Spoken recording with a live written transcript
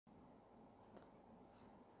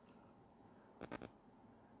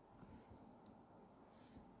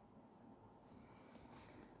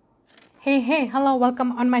Hey, hello,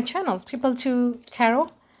 welcome on my channel, 222 Tarot.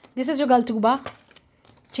 This is your girl Tuba.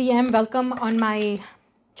 TM, welcome on my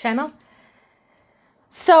channel.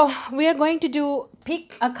 So, we are going to do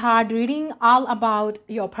pick a card reading all about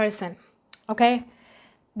your person, okay?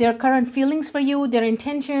 Their current feelings for you, their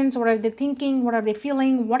intentions, what are they thinking, what are they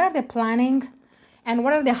feeling, what are they planning, and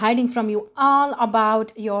what are they hiding from you, all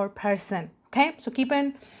about your person, okay? So, keep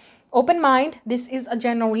an open mind. This is a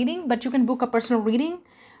general reading, but you can book a personal reading.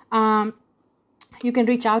 You can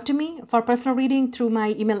reach out to me for personal reading through my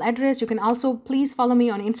email address. You can also please follow me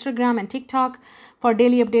on Instagram and TikTok for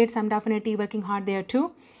daily updates. I'm definitely working hard there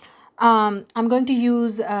too. I'm going to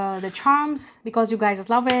use the charms because you guys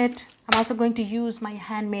love it. I'm also going to use my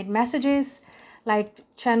handmade messages, like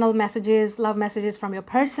channel messages, love messages from your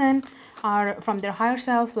person or from their higher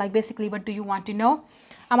self, like basically what do you want to know.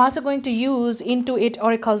 I'm also going to use Intuit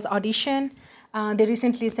Oracle's audition. They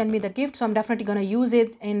recently sent me the gift, so I'm definitely going to use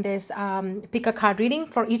it in this pick a card reading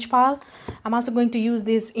for each pile. I'm also going to use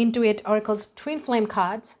this Intuit Oracle's Twin Flame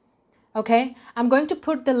cards. Okay, I'm going to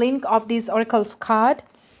put the link of this Oracle's card,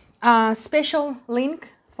 special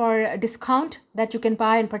link for a discount that you can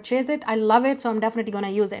buy and purchase it. I love it, so I'm definitely going to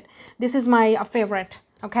use it. This is my favorite,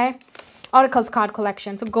 okay, Oracle's card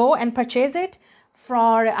collection. So go and purchase it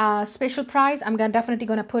for a special price. I'm definitely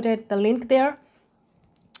going to put the link there.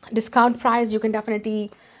 Discount price, you can definitely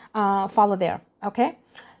follow there, okay?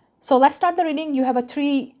 So let's start the reading. You have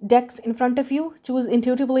 3 decks in front of you. Choose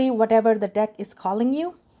intuitively whatever the deck is calling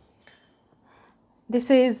you. This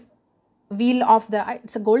is wheel of the,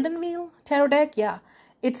 it's a golden wheel tarot deck. Yeah,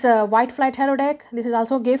 it's a white fly tarot deck. This is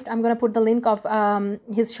also a gift. I'm going to put the link of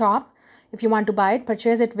his shop if you want to buy it,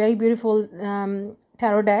 purchase it. Very beautiful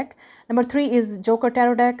tarot deck. Number 3 is Joker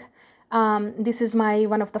tarot deck. This is my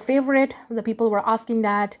one of the favorite. The people were asking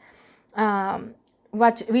that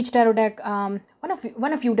which tarot deck,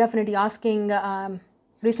 one of you definitely asking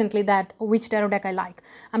recently that which tarot deck I like.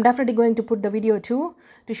 I'm definitely going to put the video too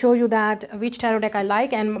to show you that which tarot deck I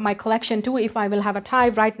like and my collection too, if I will have a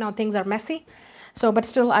time. Right now things are messy, so but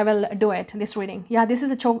still I will do it, this reading. Yeah, this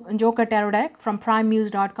is a Joker tarot deck from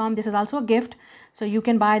primemuse.com. This is also a gift, so you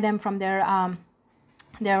can buy them from their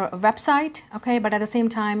website, okay, but at the same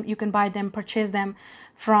time you can buy them, purchase them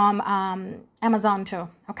from Amazon too,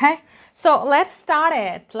 okay? So let's start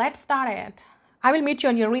it. I will meet you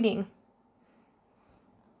on your reading.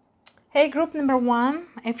 Hey, group number 1,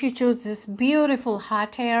 if you choose this beautiful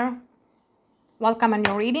hot hair, welcome on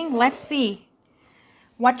your reading. Let's see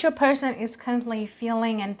what your person is currently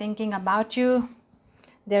feeling and thinking about you,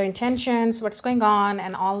 their intentions, what's going on,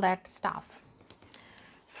 and all that stuff.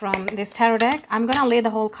 From this tarot deck, I'm going to lay the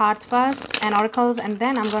whole cards first and oracles, and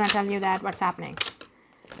then I'm going to tell you that what's happening.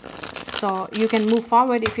 So you can move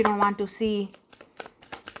forward if you don't want to see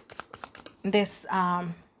this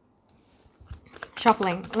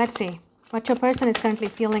shuffling. Let's see what your person is currently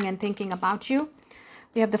feeling and thinking about you.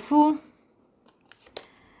 We have the Fool.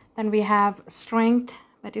 Then we have Strength,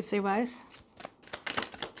 but it's reverse.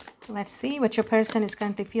 Let's see what your person is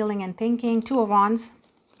currently feeling and thinking. 2 of Wands.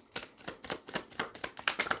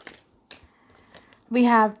 We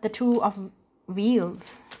have the 2 of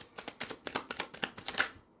Wheels.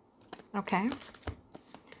 Okay.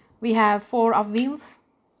 We have 4 of Wheels.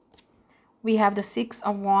 We have the 6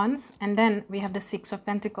 of Wands. And then we have the 6 of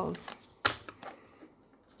Pentacles.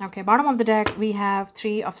 Okay, bottom of the deck, we have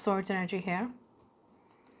 3 of Swords energy here.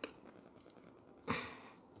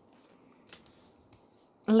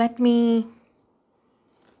 Let me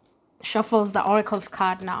shuffle the Oracle's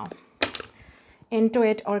card now.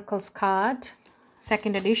 Intuit Oracle's card.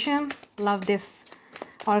 2nd edition. Love this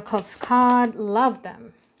Oracle's card. Love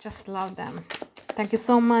them. Just love them. Thank you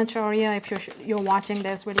so much, Aurea, if you're watching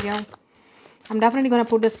this video. I'm definitely going to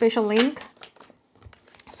put the special link,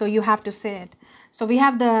 so you have to see it. So we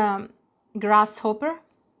have the Grasshopper.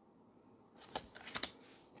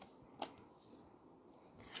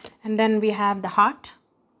 And then we have the Heart.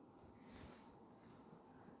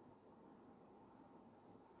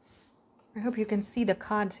 I hope you can see the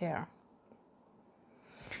cards here.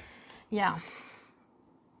 Yeah.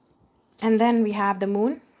 And then we have the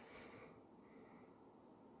Moon.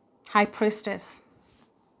 High Priestess.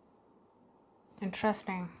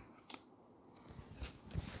 Interesting.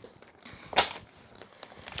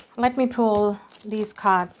 Let me pull these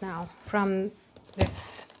cards now from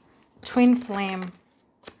this Twin Flame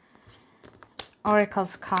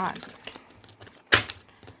Oracle's card.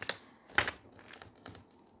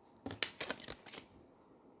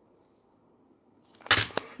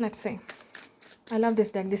 Let's see. I love this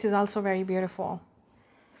deck. This is also very beautiful.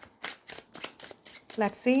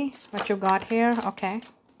 Let's see what you got here. Okay.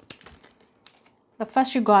 The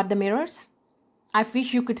first you got the mirrors. I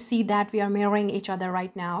wish you could see that we are mirroring each other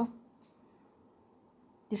right now.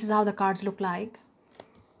 This is how the cards look like.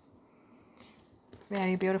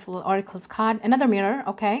 Very beautiful oracles card. Another mirror,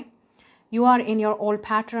 okay. You are in your old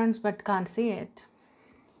patterns but can't see it.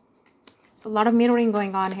 So a lot of mirroring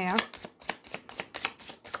going on here.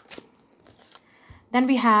 Then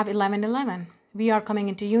we have 1111. We are coming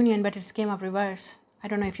into union, but it came up reverse. I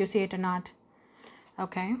don't know if you see it or not.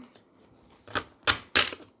 Okay.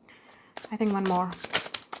 I think one more.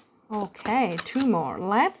 Okay, two more.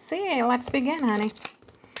 Let's see. Let's begin, honey.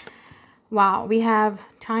 Wow, we have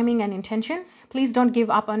timing and intentions. Please don't give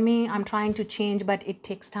up on me. I'm trying to change, but it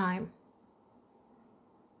takes time.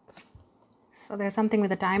 So there's something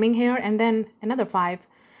with the timing here. And then another 5.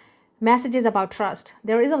 Messages about trust.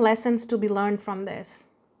 There is a lessons to be learned from this.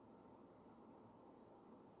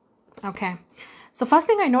 Okay. So first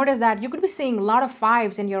thing I noticed that you could be seeing a lot of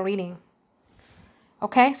 5s in your reading.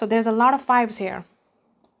 Okay, so there's a lot of 5s here.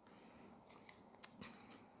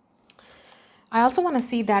 I also want to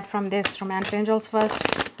see that from this romance angels first.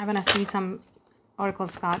 I want to see some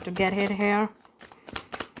oracles card to get hit here.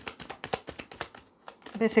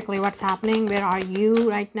 Basically what's happening, where are you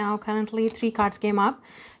right now currently? 3 cards came up.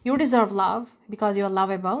 You deserve love because you're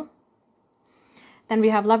lovable. Then we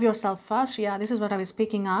have love yourself first. Yeah, this is what I was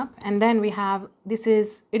picking up. And then we have it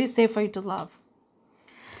is safe for you to love.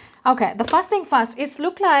 Okay, the first thing first, it's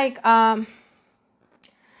look like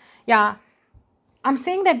yeah, I'm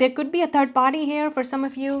saying that there could be a third party here for some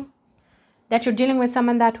of you, that you're dealing with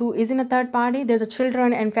someone who is in a third party. There's a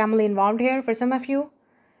children and family involved here for some of you.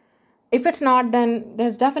 If it's not, then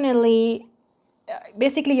there's definitely,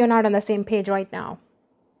 basically you're not on the same page right now.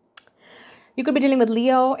 You could be dealing with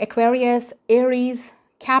Leo, Aquarius, Aries,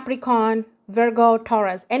 Capricorn, Virgo,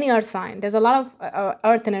 Taurus, any earth sign. There's a lot of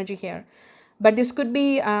earth energy here. But this could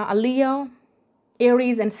be a Leo,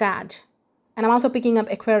 Aries, and Sag. And I'm also picking up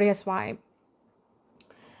Aquarius vibe.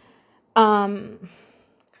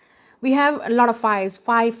 We have a lot of 5s.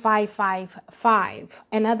 5, 5, 5, 5.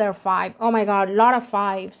 Another 5. Oh my God, a lot of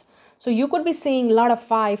 5s. So you could be seeing a lot of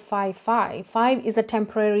 5, 5, 5. 5 is a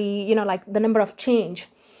temporary, you know, like the number of change.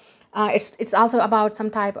 It's also about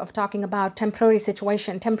some type of talking about temporary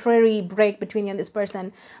situation, temporary break between you and this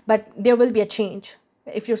person. But there will be a change.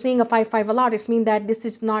 If you're seeing a 5, 5 a lot, it means that this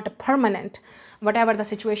is not a permanent. Whatever the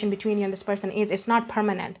situation between you and this person is, it's not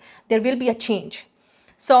permanent. There will be a change.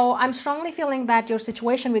 So I'm strongly feeling that your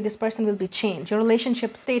situation with this person will be changed. Your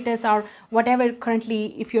relationship status or whatever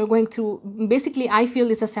currently, if you're going through, basically I feel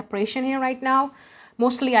it's a separation here right now.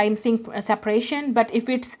 Mostly I'm seeing a separation, but if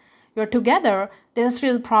you're together, there's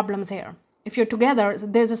still problems here. If you're together,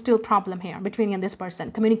 there's a still problem here between you and this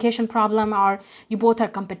person. Communication problem, or you both are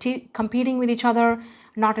competing with each other,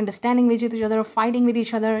 not understanding with each other, fighting with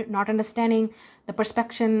each other, not understanding the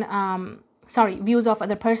perspective, views of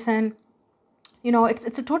other person. You know,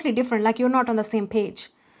 it's a totally different, like you're not on the same page.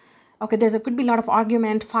 Okay, could be a lot of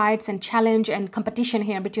argument, fights, and challenge and competition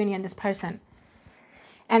here between you and this person.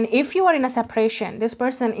 And if you are in a separation, this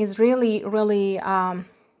person is really, really,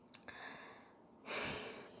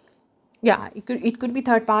 yeah, it could be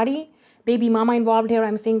third party, baby mama involved here.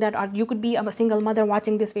 I'm saying that, or you could be a single mother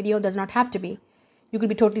watching this video. Does not have to be. You could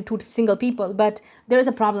be totally 2 single people, but there is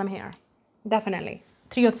a problem here, definitely.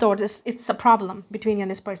 3 of Swords, it's a problem between you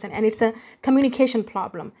and this person, and it's a communication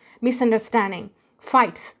problem, misunderstanding,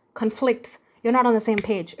 fights, conflicts. You're not on the same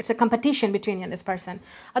page. It's a competition between you and this person.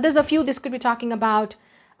 There's a few, this could be talking about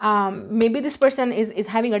maybe this person is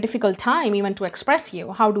having a difficult time even to express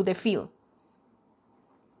you. How do they feel?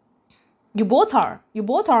 You both are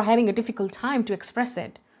having a difficult time to express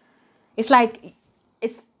it. It's like,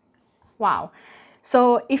 wow.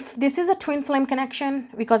 So if this is a twin flame connection,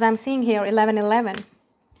 because I'm seeing here 11-11,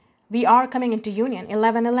 we are coming into union,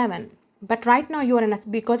 11-11. But right now you are in a,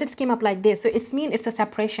 because it came up like this, so it's mean it's a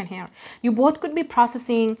separation here. You both could be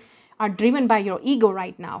processing, are driven by your ego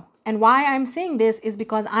right now. And why I'm saying this is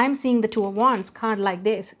because I'm seeing the 2 of Wands card like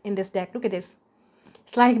this in this deck. Look at this.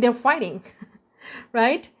 It's like they're fighting,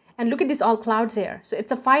 right? And look at this, all clouds here. So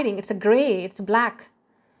it's a fighting, it's a gray, it's black.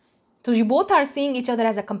 So you both are seeing each other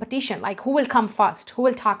as a competition, like who will come first, who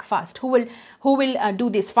will talk first, who will do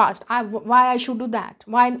this first. Why I should do that?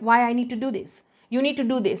 Why I need to do this? You need to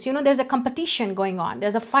do this. You know, there's a competition going on.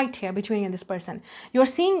 There's a fight here between you and this person. You're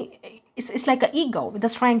seeing, it's like an ego with the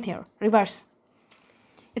strength here, reverse.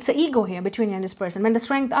 It's an ego here between you and this person. When the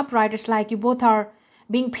strength upright, it's like you both are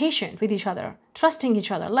being patient with each other, trusting each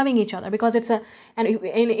other, loving each other, because it's a, and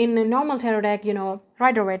in a normal tarot deck, you know,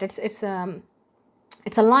 Rider-Waite, it's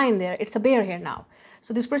a lion there, it's a bear here now.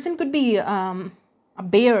 So this person could be a a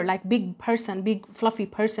bear, like big person, big fluffy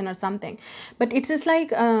person or something. But it's just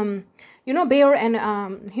like, you know, bear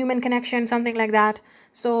and human connection, something like that.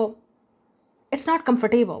 So it's not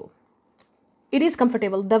comfortable. It is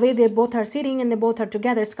comfortable. The way they both are sitting and they both are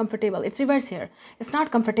together, it's comfortable. It's reverse here. It's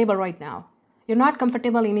not comfortable right now. You're not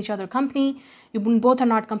comfortable in each other's company. You both are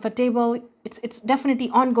not comfortable. It's definitely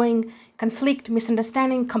ongoing conflict,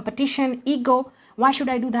 misunderstanding, competition, ego. Why should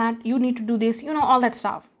I do that? You need to do this. You know, all that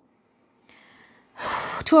stuff.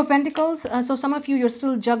 Two of Pentacles. So some of you, you're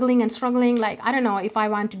still juggling and struggling. Like, I don't know if I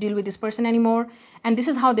want to deal with this person anymore. And this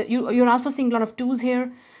is how you're also seeing a lot of twos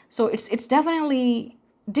here. So it's definitely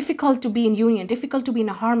difficult to be in union, difficult to be in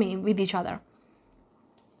a harmony with each other.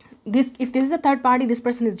 If this is a third party, this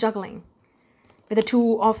person is juggling with the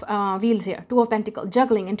two of wheels here, two of Pentacles,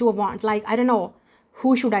 juggling, and two of Wands. Like, I don't know,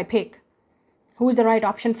 who should I pick? Who is the right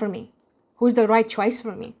option for me? Who is the right choice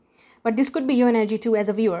for me? But this could be your energy too as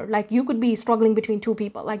a viewer. Like, you could be struggling between two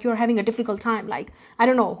people. Like, you're having a difficult time. Like, I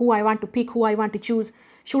don't know who I want to pick, who I want to choose.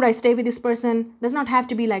 Should I stay with this person? Does not have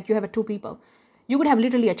to be like you have two people. You could have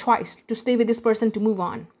literally a choice to stay with this person, to move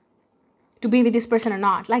on, to be with this person or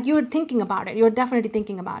not. Like, you're thinking about it. You're definitely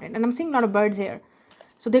thinking about it. And I'm seeing a lot of birds here.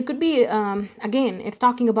 So there could be, again, it's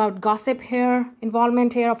talking about gossip here,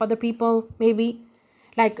 involvement here of other people, maybe.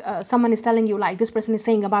 Like someone is telling you, like, this person is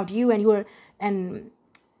saying about you, and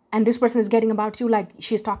this person is getting about you, like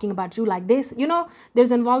she's talking about you like this. You know,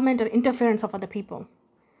 there's involvement or interference of other people.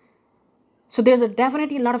 So there's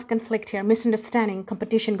definitely a lot of conflict here, misunderstanding,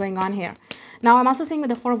 competition going on here. Now, I'm also seeing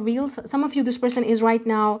with the Four of Wheels, some of you, this person is right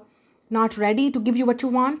now not ready to give you what you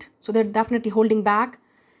want. So they're definitely holding back.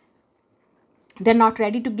 They're not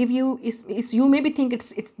ready to give you. You maybe think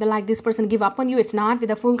it's like this person give up on you. It's not. With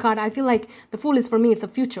the Fool card, I feel like the Fool is, for me, it's a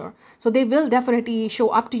future. So they will definitely show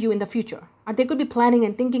up to you in the future. Or they could be planning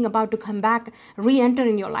and thinking about to come back, re-enter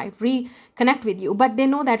in your life, reconnect with you. But they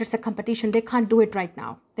know that it's a competition. They can't do it right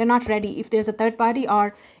now. They're not ready. If there's a third party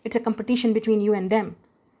or it's a competition between you and them.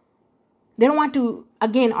 They don't want to,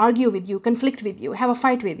 again, argue with you, conflict with you, have a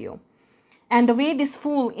fight with you. And the way this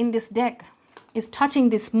Fool in this deck is touching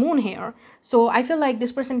this moon here. So I feel like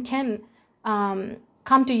this person can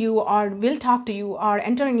come to you or will talk to you or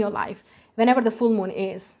enter in your life whenever the full moon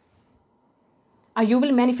is. Or you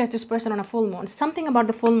will manifest this person on a full moon. Something about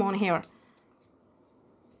the full moon here.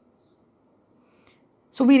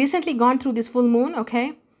 So we recently gone through this full moon,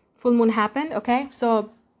 okay? Full moon happened, okay?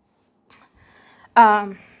 So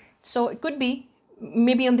it could be,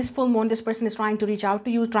 maybe on this full moon, this person is trying to reach out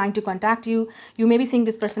to you, trying to contact you. You may be seeing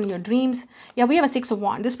this person in your dreams. Yeah, we have a Six of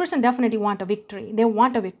Wands. This person definitely want a victory. They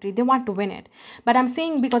want a victory. They want to win it. But I'm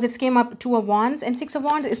seeing, because it came up Two of Wands and Six of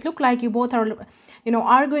Wands, it look like you both are, you know,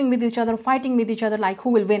 arguing with each other, fighting with each other, like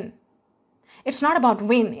who will win. It's not about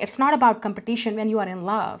win. It's not about competition when you are in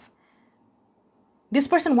love. This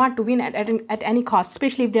person want to win at any cost,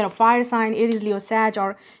 especially if they're a fire sign, Aries, Leo, Sag,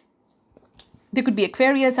 or they could be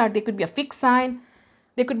Aquarius, or they could be a fixed sign.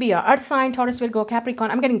 They could be a Earth sign, Taurus, Virgo,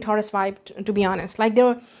 Capricorn. I'm getting Taurus vibe, to be honest. Like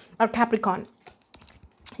they're Capricorn.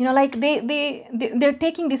 You know, like they're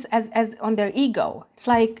taking this as on their ego. It's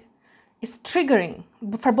like it's triggering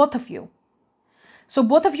for both of you. So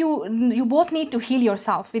both of you both need to heal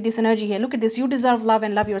yourself with this energy here. Look at this. You deserve love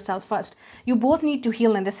and love yourself first. You both need to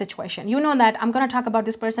heal in this situation. You know that I'm going to talk about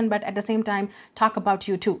this person, but at the same time, talk about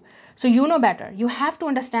you too. So you know better. You have to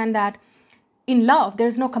understand that in love, there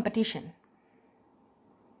is no competition.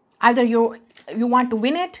 Either you want to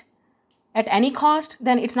win it at any cost,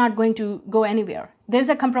 then it's not going to go anywhere. There's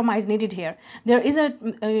a compromise needed here. There is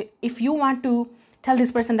if you want to tell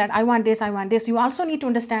this person that I want this, you also need to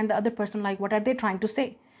understand the other person, like what are they trying to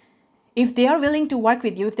say? If they are willing to work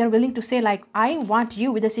with you, if they're willing to say like, I want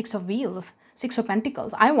you with the Six of Wheels, Six of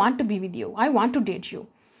Pentacles, I want to be with you, I want to date you,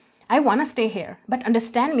 I want to stay here, but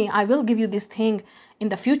understand me, I will give you this thing in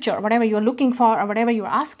the future, whatever you're looking for or whatever you're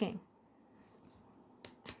asking.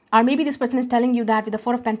 Or maybe this person is telling you that with the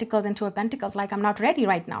Four of Pentacles and Two of Pentacles, like I'm not ready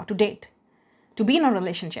right now to date, to be in a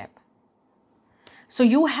relationship. So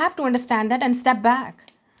you have to understand that and step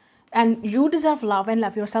back. And you deserve love and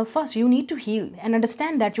love yourself first. You need to heal and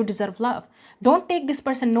understand that you deserve love. Don't take this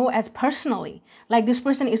person no as personally. Like this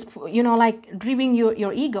person is, you know, like driving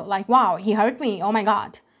your ego. Like, wow, he hurt me. Oh my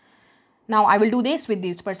God. Now I will do this with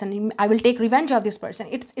this person. I will take revenge of this person.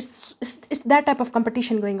 It's that type of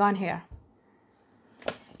competition going on here.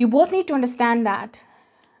 You both need to understand that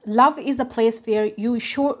love is a place where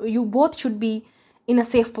you both should be in a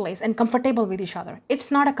safe place and comfortable with each other.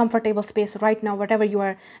 It's not a comfortable space right now, whatever you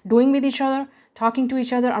are doing with each other, talking to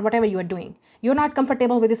each other, or whatever you are doing. You're not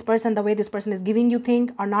comfortable with this person, the way this person is giving you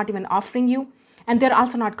things or not even offering you, and they're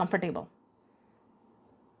also not comfortable.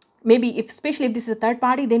 Maybe especially if this is a third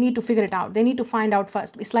party, they need to figure it out. They need to find out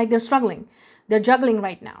first. It's like they're struggling. They're juggling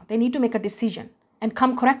right now. They need to make a decision and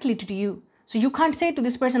come correctly to you. So you can't say to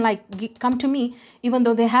this person, like, come to me, even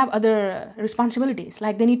though they have other responsibilities.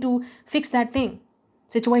 Like, they need to fix that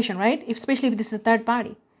situation, right? Especially if this is a third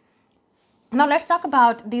party. Now let's talk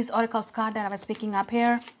about these oracles card that I was picking up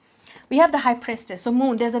here. We have the High Priestess. So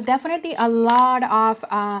Moon, there's definitely a lot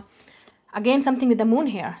of, again, something with the Moon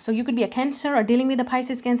here. So you could be a Cancer or dealing with a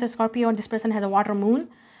Pisces, Cancer, Scorpio, and this person has a water Moon.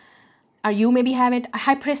 Or you maybe have it, a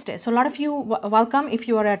High Priestess. So a lot of you, welcome if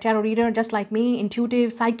you are a tarot reader just like me,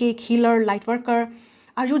 intuitive, psychic, healer, light worker.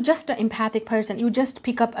 Are you just an empathic person? You just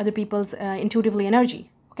pick up other people's intuitively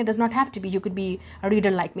energy. Okay, does not have to be. You could be a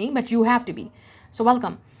reader like me, but you have to be. So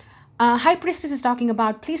welcome. High Priestess is talking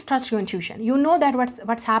about, please trust your intuition. You know that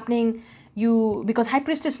what's happening. Because High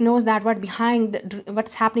Priestess knows that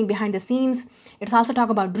what's happening behind the scenes. It's also talk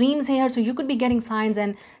about dreams here. So you could be getting signs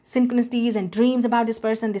and synchronicities and dreams about this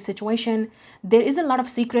person, this situation. There is a lot of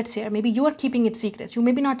secrets here. Maybe you are keeping it secrets. You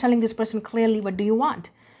may be not telling this person clearly, what do you want?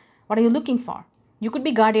 What are you looking for? You could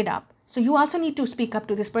be guarded up. So you also need to speak up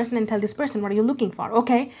to this person and tell this person, what are you looking for?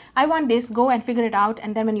 Okay, I want this. Go and figure it out.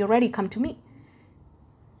 And then when you're ready, come to me.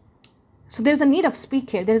 So there's a need of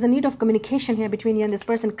speak here. There's a need of communication here between you and this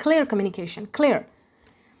person. Clear communication, clear.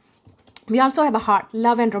 We also have a heart,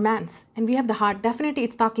 love and romance. And we have the heart. Definitely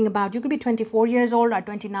it's talking about, you could be 24 years old or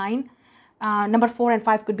 29. Number 4 and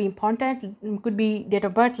 5 could be important. Could be date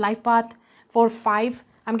of birth, life path. 4, 5.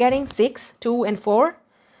 I'm getting 6, 2 and 4.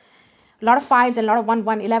 A lot of 5s and a lot of 1,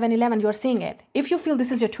 1, 11, 11. You're seeing it. If you feel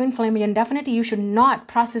this is your twin flame, then definitely you should not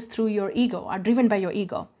process through your ego or driven by your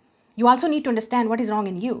ego. You also need to understand what is wrong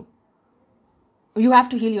in you. You have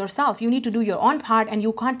to heal yourself. You need to do your own part, and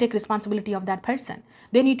you can't take responsibility of that person.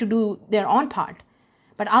 They need to do their own part.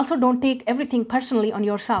 But also don't take everything personally on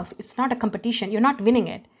yourself. It's not a competition. You're not winning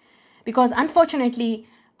it. Because unfortunately,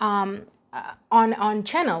 on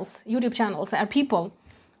channels, YouTube channels, or people,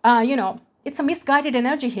 it's a misguided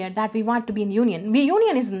energy here that we want to be in union.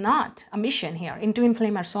 Union is not a mission here in Twin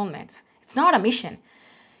Flame or Soulmates. It's not a mission.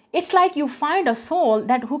 It's like you find a soul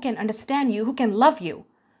who can understand you, who can love you.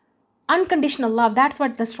 Unconditional love, that's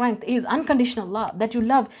what the strength is. Unconditional love, that you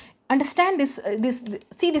love. Understand this,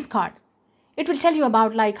 see this card. It will tell you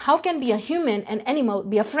about, like, how can be a human and animal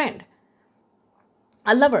be a friend,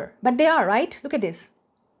 a lover? But they are, right? Look at this.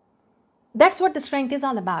 That's what the strength is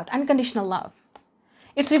all about, unconditional love.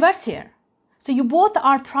 It's reverse here. So you both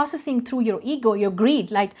are processing through your ego, your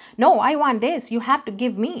greed, like, no, I want this. You have to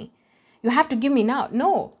give me. You have to give me now.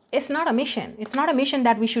 No, it's not a mission. It's not a mission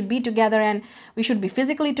that we should be together and we should be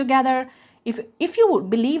physically together. If you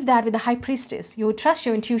believe that with the High Priestess, you trust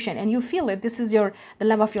your intuition and you feel it, this is the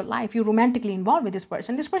love of your life, you're romantically involved with this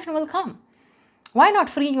person will come. Why not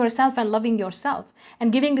freeing yourself and loving yourself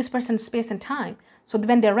and giving this person space and time? So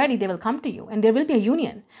when they're ready, they will come to you and there will be a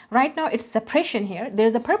union. Right now, it's separation here.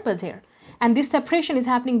 There's a purpose here. And this separation is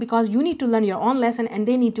happening because you need to learn your own lesson and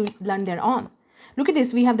they need to learn their own. Look at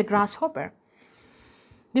this. We have the grasshopper.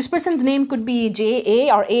 This person's name could be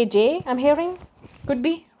J.A. or A.J. I'm hearing. Could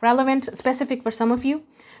be relevant, specific for some of you.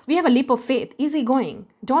 We have a leap of faith, easygoing.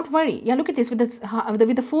 Don't worry. Yeah, look at this with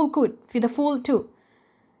the Fool could, with the Fool too.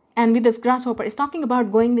 And with this grasshopper, it's talking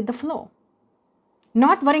about going with the flow.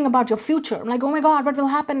 Not worrying about your future. Like, oh my God, what will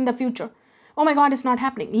happen in the future? Oh my God, it's not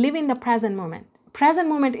happening. Live in the present moment. Present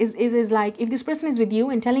moment is like, if this person is with you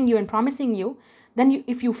and telling you and promising you, then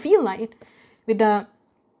if you feel like it, with the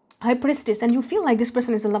High Priestess, and you feel like this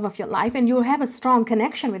person is the love of your life and you have a strong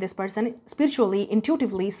connection with this person spiritually,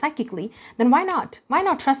 intuitively, psychically, then why not? Why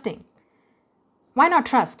not trusting? Why not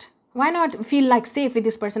trust? Why not feel like safe with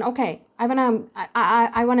this person? Okay, I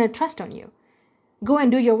wanna trust on you. Go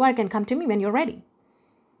and do your work and come to me when you're ready.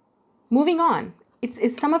 Moving on.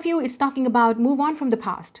 It's some of you, it's talking about move on from the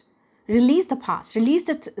past. Release the past. Release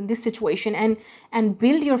this situation and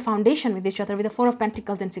build your foundation with each other with the 4 of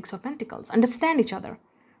Pentacles and 6 of Pentacles. Understand each other.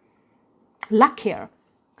 Luck here.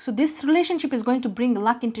 So this relationship is going to bring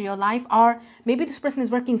luck into your life, or maybe this person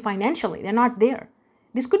is working financially. They're not there.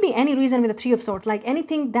 This could be any reason with the 3 of Swords, like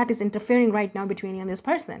anything that is interfering right now between you and this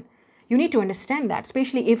person. You need to understand that,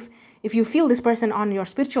 especially if you feel this person on your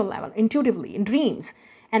spiritual level, intuitively, in dreams,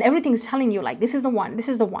 and everything is telling you like, this is the one, this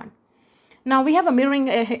is the one. Now we have a mirroring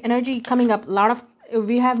energy coming up.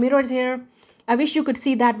 We have mirrors here. I wish you could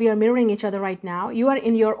see that we are mirroring each other right now. You are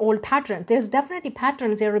in your old pattern. There's definitely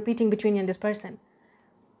patterns here repeating between you and this person.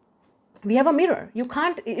 We have a mirror. You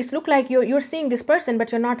can't, it's look like you're seeing this person,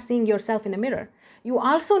 but you're not seeing yourself in a mirror. You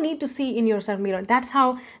also need to see in yourself mirror. That's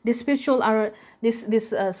how this spiritual or this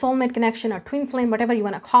soulmate connection or twin flame, whatever you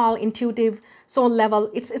want to call, intuitive soul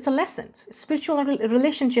level, it's a lesson. Spiritual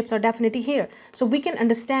relationships are definitely here. So we can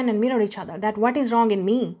understand and mirror each other, that what is wrong in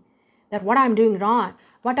me, that what I'm doing wrong,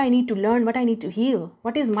 what I need to learn, what I need to heal,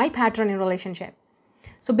 what is my pattern in relationship.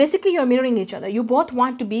 So basically you're mirroring each other. You both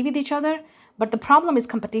want to be with each other, but the problem is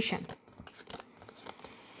competition.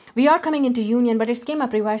 We are coming into union, but it came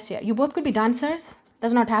up reverse here. You both could be dancers.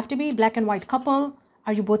 Does not have to be black and white couple.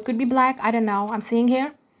 Or you both could be black. I don't know. I'm seeing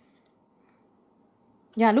here.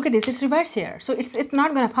 Yeah, look at this. It's reverse here. So it's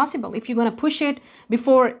not going to possible if you're going to push it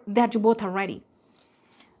before that you both are ready.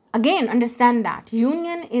 Again, understand that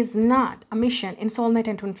union is not a mission in soulmate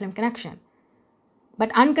and twin flame connection.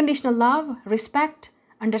 But unconditional love, respect,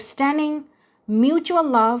 understanding, mutual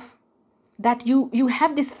love, that you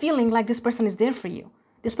have this feeling like this person is there for you.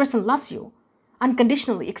 This person loves you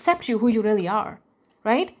unconditionally, accepts you who you really are,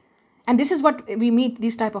 right? And this is what we meet,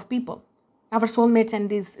 these type of people, our soulmates and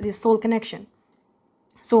this soul connection.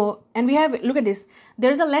 So, and we have, look at this,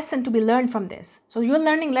 there's a lesson to be learned from this. So you're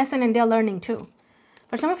learning lesson and they're learning too.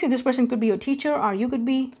 For some of you, this person could be your teacher, or you could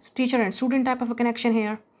be teacher and student type of a connection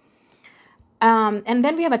here. And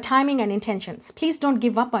then we have a timing and intentions. Please don't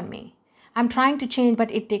give up on me. I'm trying to change, but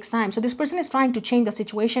it takes time. So this person is trying to change the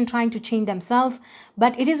situation, trying to change themselves,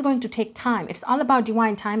 but it is going to take time. It's all about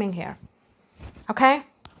divine timing here. Okay?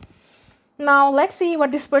 Now, let's see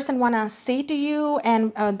what this person want to say to you,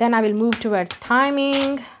 and then I will move towards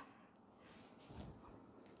timing.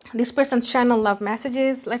 This person's channel love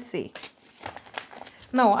messages. Let's see.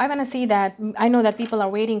 No, I want to see that. I know that people are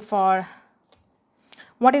waiting for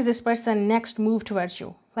what is this person next move towards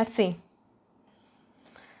you. Let's see.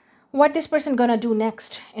 What this person gonna do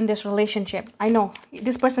next in this relationship. I know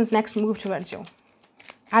this person's next move towards you.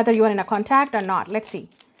 Either you are in a contact or not. Let's see.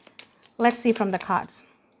 Let's see from the cards.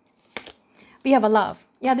 We have a love.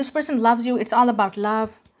 Yeah, this person loves you. It's all about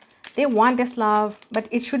love. They want this love, but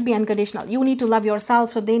it should be unconditional. You need to love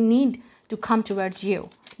yourself, so they need to come towards you.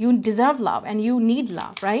 You deserve love and you need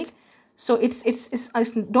love, right? So it's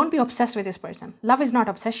don't be obsessed with this person. Love is not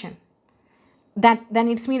obsession. Then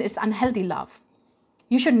it means it's unhealthy love.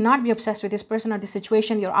 You should not be obsessed with this person or the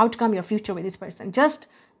situation, your outcome, your future with this person. Just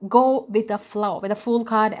go with the flow, with the Fool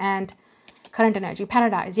card and current energy.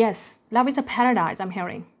 Paradise, yes. Love is a paradise, I'm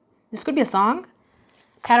hearing. This could be a song.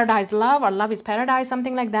 Paradise love, or love is paradise,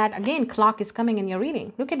 something like that. Again, clock is coming in your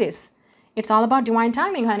reading. Look at this. It's all about divine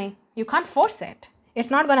timing, honey. You can't force it.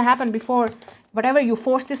 It's not going to happen before whatever you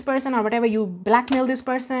force this person or whatever you blackmail this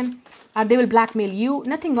person, or they will blackmail you.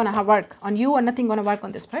 Nothing going to work on you, or nothing going to work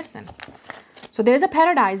on this person. So there's a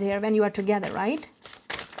paradise here when you are together, right?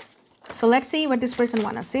 So let's see what this person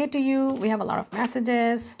want to say to you. We have a lot of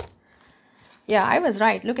messages. Yeah, I was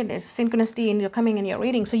right. Look at this. Synchronicity in your coming in your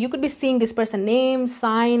reading. So you could be seeing this person names,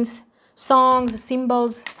 signs, songs,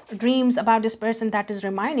 symbols, dreams about this person that is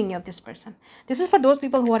reminding you of this person. This is for those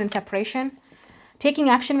people who are in separation. Taking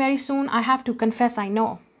action very soon. I have to confess, I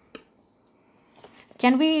know.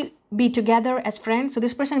 Can we be together as friends? So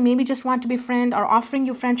this person maybe just want to be friend or offering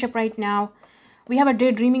you friendship right now. We have a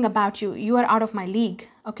daydreaming about you. You are out of my league.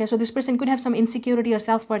 Okay, so this person could have some insecurity or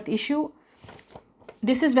self-worth issue.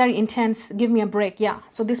 This is very intense. Give me a break. Yeah,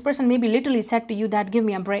 so this person maybe literally said to you that, give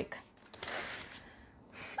me a break.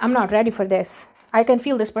 I'm not ready for this. I can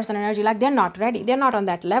feel this person energy like they're not ready. They're not on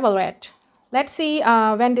that level yet. Let's see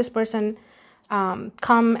when this person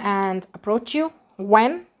come and approach you.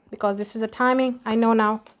 When? Because this is the timing. I know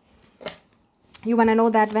now. You want to know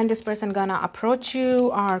that when this person gonna approach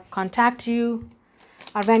you or contact you,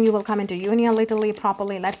 or when you will come into union literally,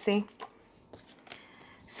 properly. Let's see.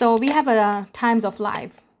 So we have times of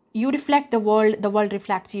life. You reflect the world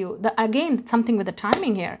reflects you. Again, something with the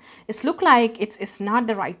timing here. It's look like it's not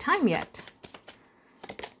the right time yet.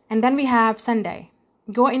 And then we have Sunday.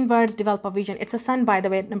 Go inwards, develop a vision. It's a sun, by the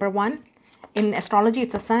way, number 1. In astrology,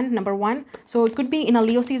 it's a sun, number 1. So it could be in a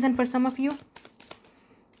Leo season for some of you.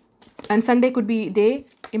 And Sunday could be day,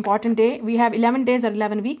 important day. We have 11 days or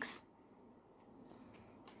 11 weeks.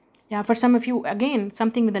 Yeah, for some of you, again,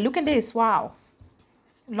 something with the, look at this, wow.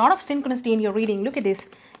 A lot of synchronicity in your reading. Look at this,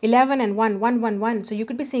 11 and 1, 1, 1, 1. So you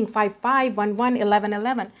could be seeing 5, 5, 1, 1, 11,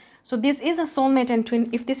 11. So this is a soulmate and twin.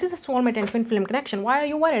 If this is a soulmate and twin flame connection, why are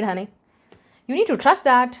you worried, honey? You need to trust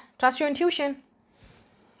that. Trust your intuition.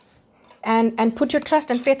 And put your trust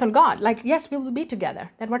and faith on God. Like, yes, we will be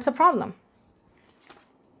together. Then what's the problem?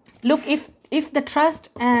 Look, if the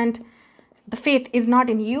trust and the faith is not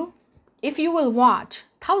in you, if you will watch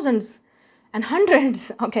thousands and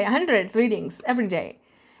hundreds, okay, hundreds readings every day,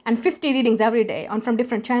 and 50 readings every day on from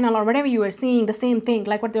different channel or whatever you are seeing the same thing,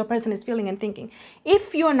 like what your person is feeling and thinking.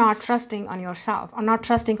 If you are not trusting on yourself or not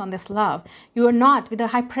trusting on this love, you are not with the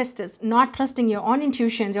high priestess, not trusting your own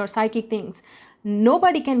intuitions, your psychic things,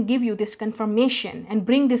 nobody can give you this confirmation and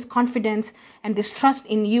bring this confidence and this trust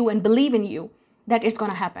in you and believe in you that it's going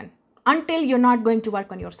to happen until you're not going to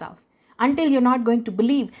work on yourself, until you're not going to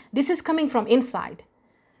believe this is coming from inside.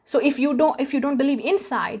 So if you don't believe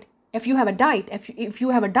inside, if you have a doubt, if you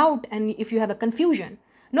have a doubt and if you have a confusion,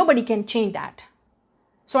 nobody can change that.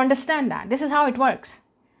 So understand that. This is how it works.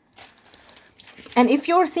 And if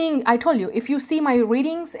you're seeing, I told you, if you see my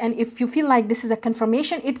readings and if you feel like this is a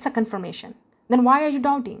confirmation, it's a confirmation. Then why are you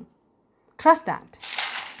doubting? Trust that.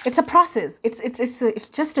 It's a process. It's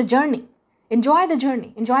just a journey. Enjoy the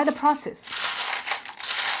journey. Enjoy the process.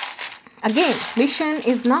 Again, mission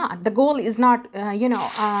is not, the goal is not,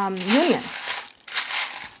 union.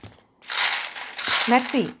 Let's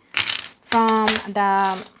see. From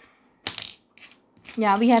the,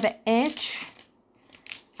 we have an H.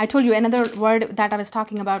 I told you another word that I was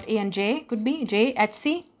talking about, A and J could be, J, H,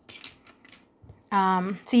 C.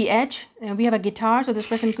 C, H. We have a guitar, so this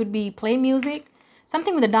person could be play music.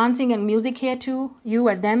 Something with the dancing and music here too, you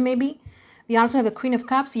or them maybe. We also have a Queen of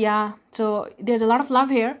Cups, yeah. So there's a lot of love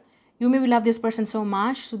here. You maybe love this person so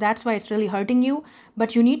much, so that's why it's really hurting you.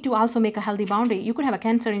 But you need to also make a healthy boundary. You could have a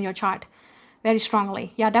Cancer in your chart very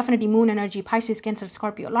strongly. Yeah, definitely Moon energy, Pisces, Cancer,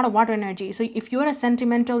 Scorpio, a lot of water energy. So if you're a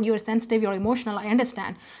sentimental, you're sensitive, you're emotional, I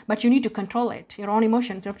understand. But you need to control it, your own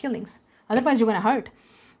emotions, your feelings. Otherwise, you're going to hurt.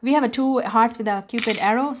 We have a 2 hearts with a Cupid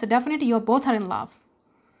arrow. So definitely you both are in love.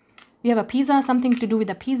 We have a pizza, something to do with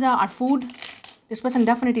the pizza or food. This person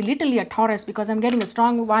definitely literally a Taurus because I'm getting the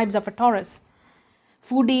strong vibes of a Taurus.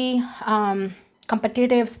 Foodie,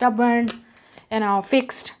 competitive, stubborn,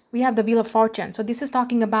 fixed. We have the Wheel of Fortune. So this is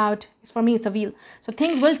talking about, for me, it's a wheel. So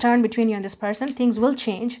things will turn between you and this person. Things will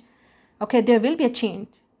change. Okay, there will be a change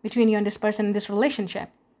between you and this person in this relationship.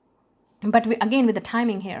 But again, with the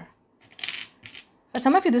timing here. For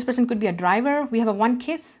some of you, this person could be a driver. We have a 1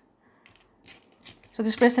 kiss. So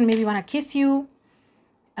this person maybe want to kiss you.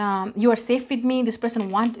 You are safe with me. This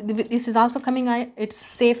person this is also coming. It's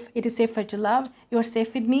safe. It is safe for you to love. You are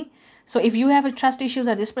safe with me. So if you have a trust issues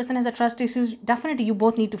or this person has a trust issues, definitely you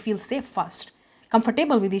both need to feel safe first,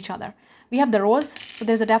 comfortable with each other. We have the Rose. So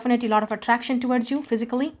there's definitely a lot of attraction towards you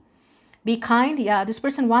physically. Be kind. Yeah, this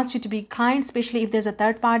person wants you to be kind, especially if there's a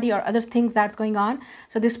third party or other things that's going on.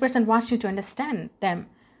 So this person wants you to understand them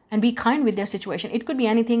and be kind with their situation. It could be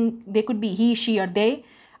anything. They could be he, she, or they.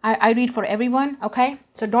 I read for everyone, okay?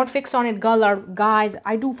 So don't fix on it, girl or guys.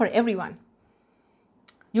 I do for everyone.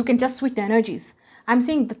 You can just switch the energies. I'm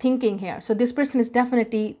seeing the thinking here. So this person is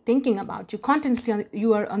definitely thinking about you. Continuously,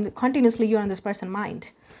 you are on this person's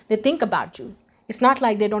mind. They think about you. It's not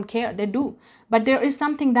like they don't care. They do. But there is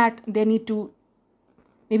something that they need to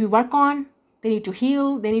maybe work on. They need to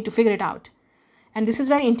heal. They need to figure it out. And this is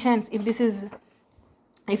very intense. If this is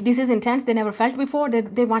intense, they never felt before,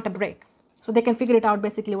 they want a break. So they can figure it out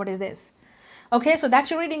basically what is this. Okay, so that's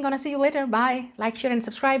your reading. Gonna see you later. Bye. Like, share, and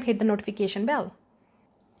subscribe. Hit the notification bell.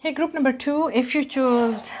 Hey, group number 2, if you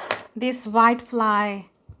choose this white fly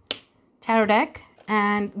tarot deck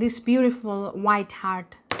and this beautiful white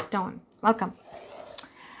heart stone, welcome.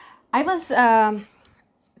 I was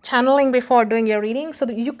channeling before doing your reading. So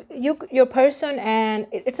your person, and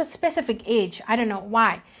it's a specific age. I don't know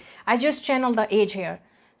why. I just channeled the age here.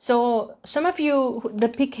 So some of you, the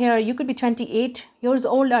pick here, you could be 28 years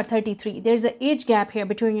old or 33. There's an age gap here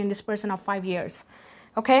between you and this person of 5 years.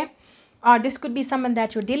 Okay? Or this could be someone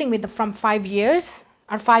that you're dealing with from 5 years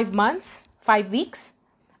or 5 months, 5 weeks.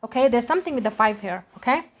 Okay? There's something with the 5 here.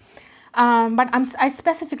 Okay? But I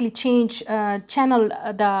specifically channel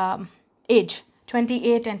the age,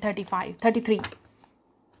 28 and 33.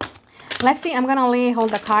 Let's see, I'm gonna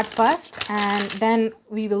hold the card first and then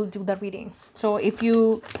we will do the reading. So if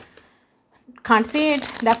you can't see it,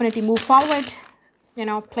 definitely move forward,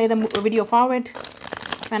 play the video forward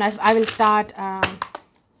and I will start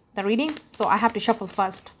the reading. So I have to shuffle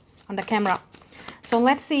first on the camera. So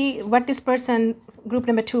let's see what this person, group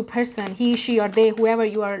number 2 person, he, she, or they, whoever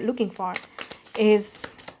you are looking for,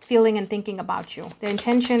 is feeling and thinking about you. Their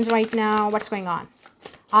intentions right now, what's going on.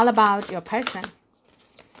 All about your person.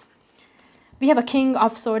 We have a King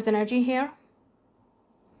of Swords energy here.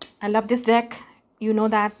 I love this deck. You know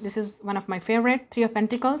that this is one of my favorite. 3 of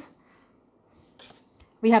Pentacles.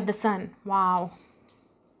 We have the Sun. Wow.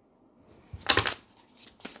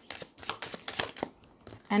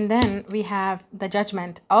 And then we have the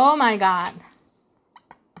Judgment. Oh my God.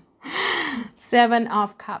 7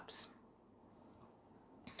 of Cups.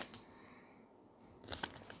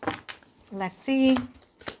 Let's see.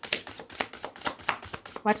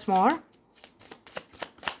 What's more?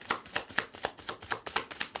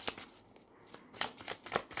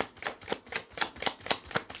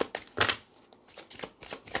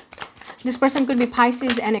 This person could be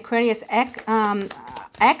Pisces and Aquarius X.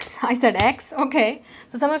 I said X. Okay.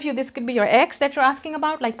 So some of you, this could be your ex that you're asking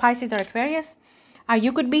about, like Pisces or Aquarius. Or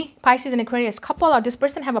you could be Pisces and Aquarius couple, or this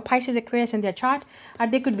person have a Pisces Aquarius in their chart, or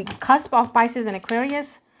they could be cusp of Pisces and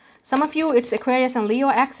Aquarius. Some of you, it's Aquarius and Leo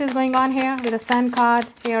X is going on here with a Sun card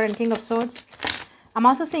here and King of Swords. I'm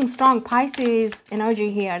also seeing strong Pisces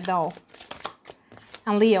energy here though.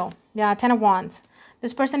 And Leo. Yeah, 10 of Wands.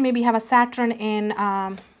 This person maybe have a Saturn in...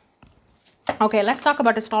 okay, let's talk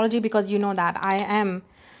about astrology because you know that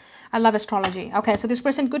I love astrology. Okay, so this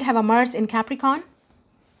person could have a Mars in Capricorn,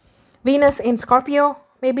 Venus in Scorpio,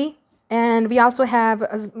 maybe. And we also have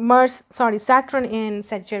Saturn in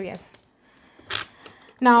Sagittarius.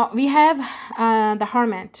 Now, we have the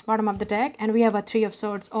Hermit, bottom of the deck, and we have a Three of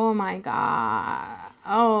Swords. Oh, my God.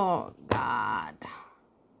 Oh, God.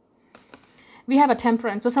 We have a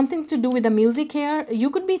Temperance. So, something to do with the music here.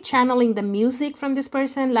 You could be channeling the music from this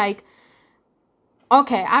person. Like,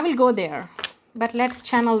 okay, I will go there. But let's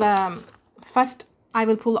channel the... First, I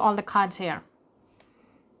will pull all the cards here.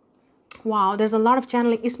 Wow, there's a lot of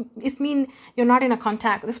channeling. It means you're not in a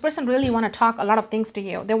contact. This person really want to talk a lot of things to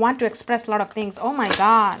you. They want to express a lot of things. Oh my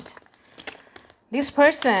God. This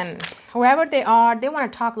person, whoever they are, they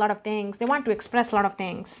want to talk a lot of things. They want to express a lot of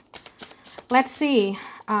things. Let's see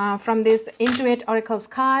from this Intuit Oracles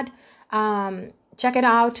card. Check it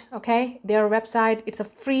out, okay? Their website. It's a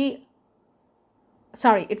free...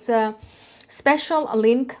 Sorry, it's a special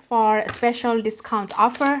link for a special discount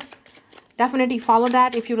offer. Definitely follow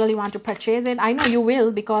that if you really want to purchase it. I know you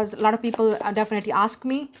will because a lot of people definitely ask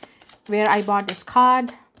me where I bought this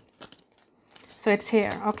card. So it's here.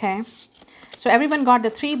 Okay. So everyone got the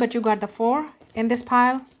 3, but you got the 4 in this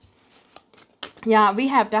pile. Yeah, we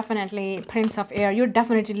have definitely Prince of Air. You're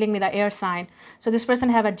definitely dealing with the air sign. So this person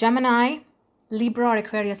have a Gemini, Libra, or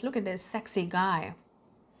Aquarius. Look at this sexy guy.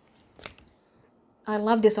 I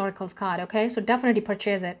love this Oracles card. Okay. So definitely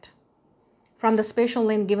purchase it from the special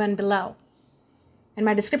link given below in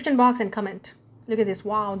my description box and comment. Look at this.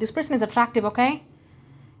 Wow, this person is attractive, okay?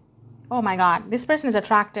 Oh my God, this person is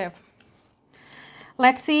attractive.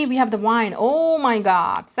 Let's see, we have the Wine. Oh my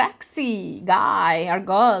God, sexy guy or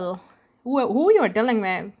girl. Who you are dealing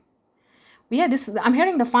with? Yeah, this, I'm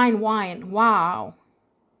hearing the Fine Wine. Wow.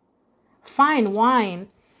 Fine Wine.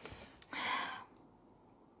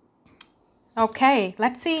 Okay,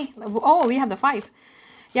 let's see. Oh, we have the 5.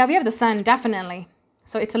 Yeah, we have the Sun, definitely.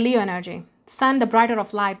 So it's a Leo energy. Sun, the brighter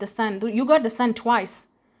of light, the Sun. You got the Sun twice.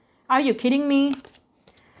 Are you kidding me?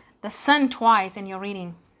 The Sun twice in your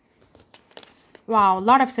reading. Wow, a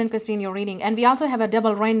lot of synchronicity in your reading. And we also have a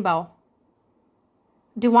double rainbow.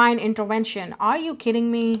 Divine intervention. Are you kidding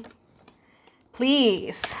me?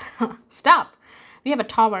 Please. Stop. We have a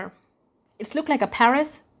Tower. It's looked like a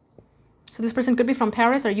Paris. So this person could be from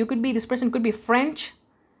Paris, or you could be, this person could be French.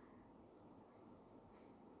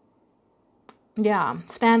 Yeah,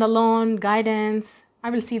 stand alone, guidance. I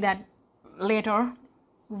will see that later.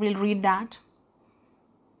 We'll read that.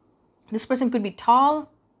 This person could be tall.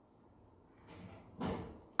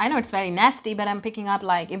 I know it's very nasty, but I'm picking up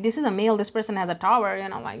like, if this is a male, this person has a tower, you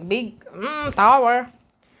know, like big tower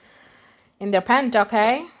in their pant,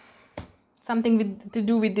 okay? Something to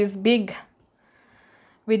do with this big,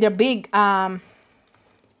 with their big, what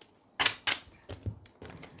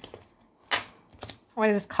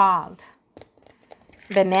is this called?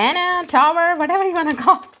 Banana tower, whatever you want to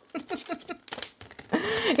call it.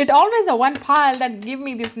 It always a one pile that give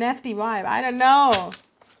me this nasty vibe. I don't know.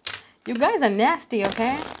 You guys are nasty,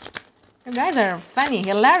 okay? You guys are funny,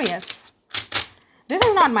 hilarious. This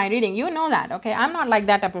is not my reading. You know that, okay? I'm not like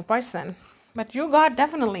that type of person. But you got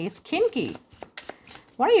definitely, it's kinky.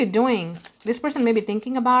 What are you doing? This person may be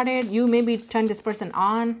thinking about it. You maybe turn this person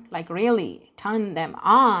on. Like really, turn them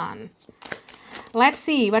on. Let's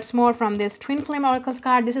see what's more from this Twin Flame Oracles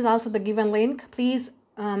card. This is also the given link. Please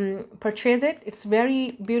purchase it. It's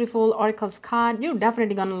very beautiful Oracles card. You're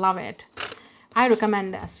definitely gonna love it. I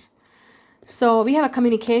recommend this. So we have a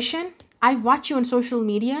communication. I watch you on social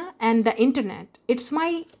media and the internet. It's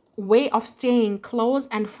my way of staying close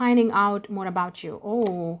and finding out more about you.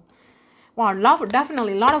 Oh, wow,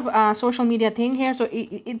 definitely a lot of social media thing here. So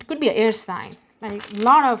it could be an air sign. Like a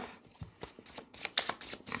lot of.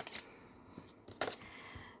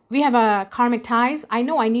 We have a karmic ties. I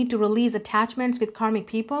know I need to release attachments with karmic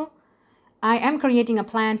people. I am creating a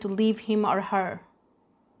plan to leave him or her.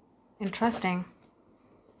 Interesting.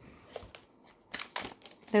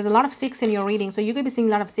 There's a lot of 6 in your reading, so you could be seeing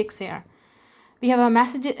a lot of 6 here. We have a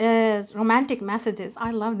message, romantic messages.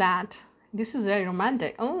 I love that. This is very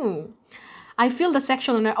romantic. Oh, I feel the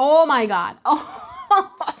sexual energy. Oh my God.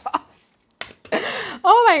 Oh,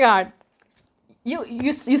 oh my God.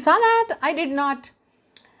 You saw that? I did not.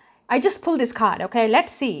 I just pulled this card. Okay,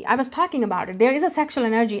 let's see. I was talking about it. There is a sexual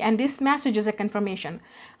energy, and this message is a confirmation.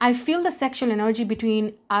 I feel the sexual energy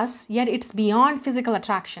between us, yet it's beyond physical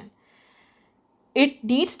attraction. It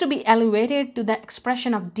needs to be elevated to the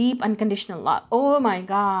expression of deep unconditional love. Oh my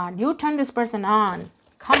God. You turn this person on.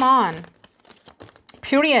 Come on.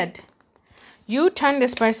 Period. You turn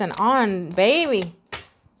this person on, baby.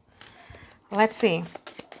 Let's see.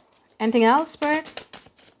 Anything else, Spirit?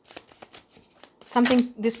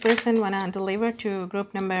 Something this person want to deliver to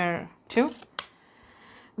group number 2?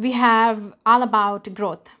 We have all about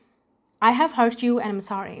growth. I have hurt you and I'm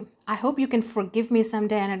sorry. I hope you can forgive me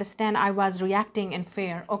someday and understand I was reacting in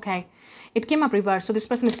fear. Okay. It came up reverse. So this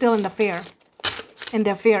person is still in the fear. In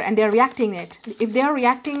their fear. And they're reacting it. If they're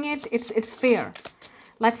reacting it, it's fear.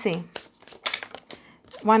 Let's see.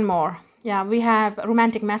 One more. Yeah, we have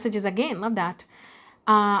romantic messages again. Love that.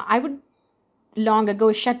 I would long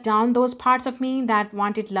ago shut down those parts of me that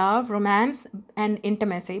wanted love, romance, and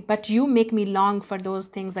intimacy. But you make me long for those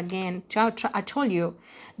things again. I told you,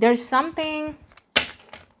 there's something.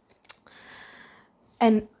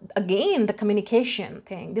 And again, the communication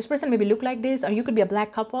thing. This person maybe look like this, or you could be a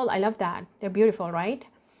black couple. I love that. They're beautiful, right?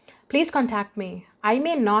 Please contact me. I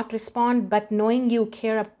may not respond, but knowing you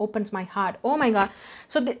care opens my heart. Oh my God.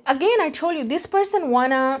 So again, I told you, this person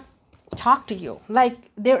wanna talk to you. Like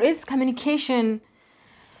there is communication.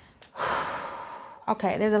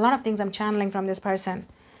 Okay, there's a lot of things I'm channeling from this person.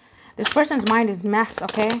 This person's mind is mess,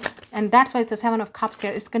 okay? And that's why it's the 7 of Cups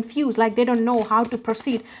here. It's confused, like they don't know how to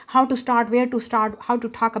proceed, how to start, where to start, how to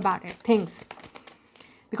talk about it, things.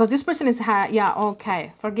 Because this person is, yeah,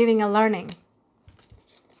 okay, forgiving and learning.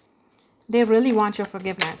 They really want your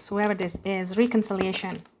forgiveness, whoever this is,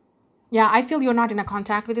 reconciliation. Yeah, I feel you're not in a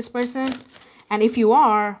contact with this person. And if you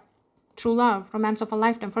are, true love, romance of a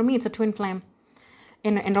lifetime. For me, it's a twin flame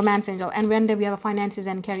in Romance Angel. And when we have a finances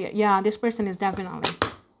and career. Yeah, this person is definitely.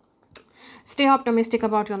 Stay optimistic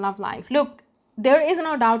about your love life. Look, there is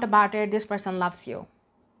no doubt about it. This person loves you.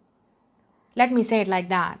 Let me say it like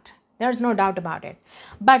that. There's no doubt about it.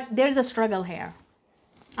 But there's a struggle here.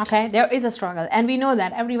 Okay, there is a struggle. And we know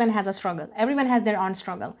that everyone has a struggle. Everyone has their own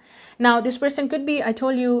struggle. Now, this person could be, I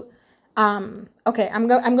told you, okay, I'm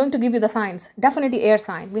going to give you the signs. Definitely air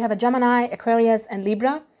sign. We have a Gemini, Aquarius, and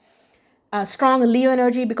Libra. Strong Leo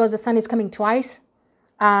energy because the sun is coming twice.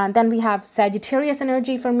 Then we have Sagittarius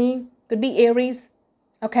energy for me. Could be Aries.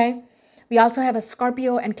 Okay. We also have a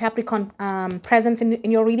Scorpio and Capricorn presence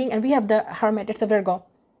in your reading. And we have the Hermit. It's a Virgo.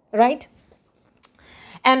 Right?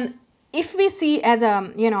 And if we see as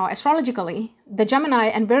a, astrologically, the Gemini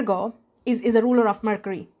and Virgo is a ruler of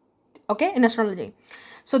Mercury. Okay. In astrology.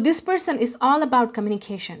 So this person is all about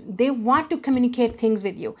communication. They want to communicate things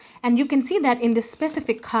with you. And you can see that in this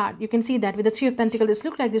specific card. You can see that with the 3 of Pentacles, it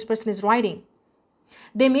looks like this person is writing.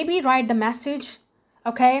 They maybe write the message,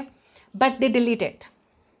 okay, but they delete it,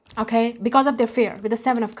 okay, because of their fear with the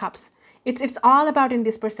 7 of Cups. It's all about in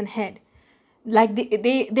this person's head. Like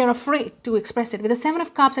they're afraid to express it. With the 7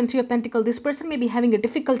 of Cups and 3 of Pentacles, this person may be having a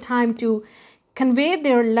difficult time to convey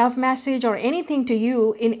their love message or anything to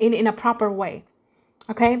you in a proper way.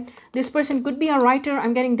 Okay, this person could be a writer.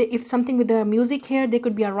 I'm getting if something with the music here, they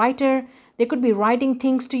could be a writer. They could be writing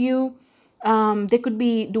things to you. They could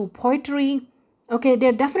do poetry. Okay,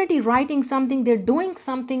 they're definitely writing something. They're doing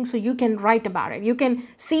something so you can write about it. You can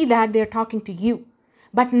see that they're talking to you,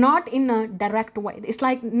 but not in a direct way. It's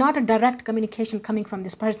like not a direct communication coming from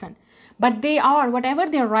this person, but they are, whatever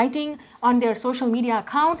they're writing on their social media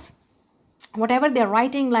accounts, whatever they're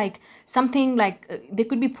writing, like something like they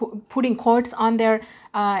could be putting quotes on their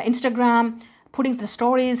Instagram, putting the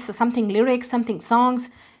stories, something lyrics, something songs.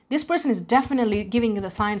 This person is definitely giving you the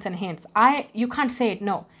signs and hints. You can't say it.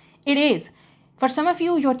 No, it is. For some of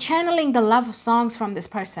you, you're channeling the love songs from this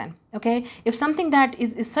person, okay? If something that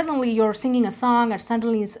is suddenly you're singing a song or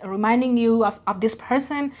suddenly is reminding you of this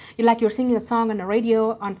person, you're singing a song on the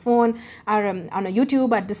radio, on phone, or on a YouTube,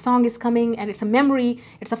 but the song is coming and it's a memory,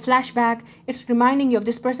 it's a flashback, it's reminding you of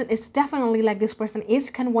this person. It's definitely like this person is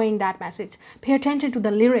conveying that message. Pay attention to the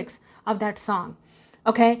lyrics of that song,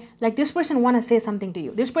 okay? Like this person want to say something to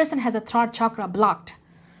you. This person has a throat chakra blocked,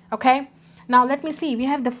 okay? Now, let me see. We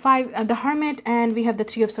have the Hermit, and we have the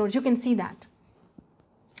 3 of Swords. You can see that.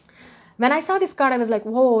 When I saw this card, I was like,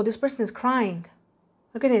 whoa, this person is crying.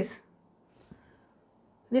 Look at this.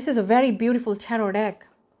 This is a very beautiful tarot deck.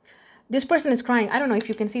 This person is crying. I don't know if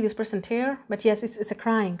you can see this person tear, but yes, it's a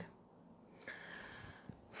crying.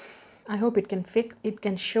 I hope it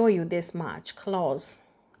can show you this much close.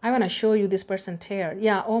 I want to show you this person tear.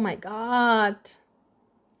 Yeah, oh my God.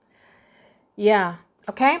 Yeah,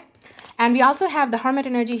 okay. And we also have the Hermit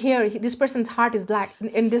energy here. This person's heart is black,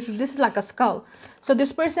 and this is like a skull. So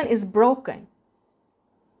this person is broken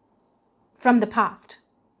from the past.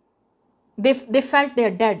 They felt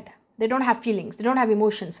they're dead. They don't have feelings. They don't have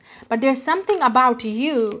emotions. But there's something about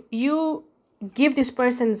you. You give this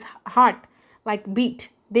person's heart like beat.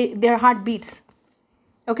 Their heart beats.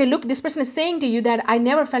 Okay, look, this person is saying to you that I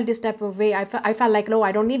never felt this type of way. I felt like, no,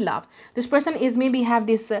 I don't need love. This person is maybe have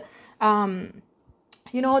this,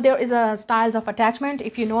 you know, there is a styles of attachment,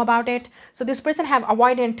 if you know about it. So this person have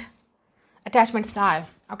avoidant attachment style.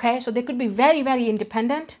 Okay, so they could be very, very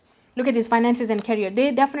independent. Look at these finances and career.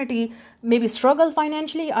 They definitely maybe struggle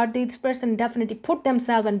financially, or this person definitely put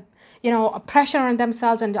themselves and, you know, pressure on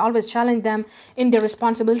themselves and always challenge them in their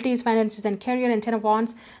responsibilities, finances and career. And 10 of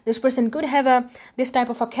Wands, this person could have this type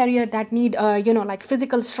of a career that need, you know, like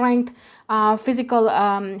physical strength, physical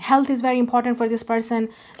health is very important for this person.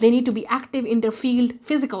 They need to be active in their field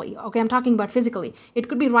physically. Okay, I'm talking about physically. It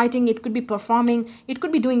could be writing, it could be performing, it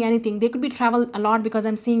could be doing anything. They could be travel a lot, because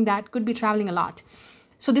I'm seeing that could be traveling a lot.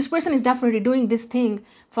 So this person is definitely doing this thing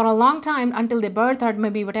for a long time until their birth, or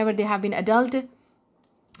maybe whatever they have been adult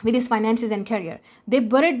with his finances and career. They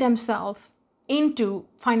buried themselves into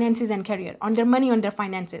finances and career, on their money, on their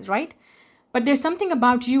finances, right? But there's something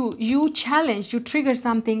about you. You challenge, you trigger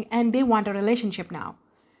something, and they want a relationship now.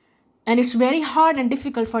 And it's very hard and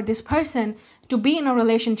difficult for this person to be in a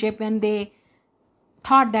relationship when they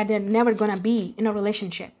thought that they're never gonna be in a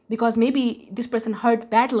relationship, because maybe this person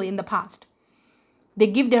hurt badly in the past. They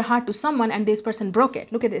give their heart to someone and this person broke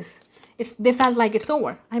it. Look at this. They felt like it's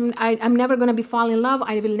over. I'm never going to be fall in love.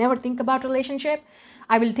 I will never think about relationship.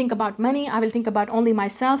 I will think about money. I will think about only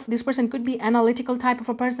myself. This person could be analytical type of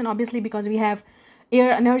a person, obviously, because we have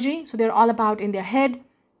air energy. So they're all about in their head.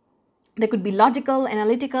 They could be logical,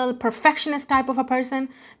 analytical, perfectionist type of a person,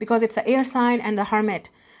 because it's an air sign and the Hermit.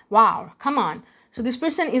 Wow, come on. So this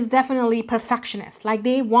person is definitely perfectionist. Like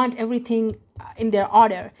they want everything in their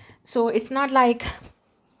order. So it's not like,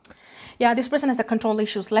 yeah, this person has a control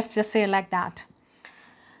issues. Let's just say it like that.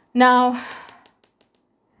 Now,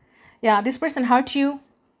 yeah, this person hurt you.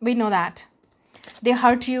 We know that. They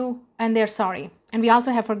hurt you and they're sorry. And we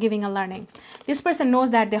also have forgiving and learning. This person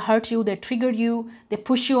knows that they hurt you, they triggered you, they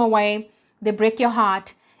push you away, they break your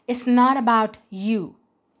heart. It's not about you.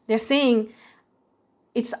 They're saying,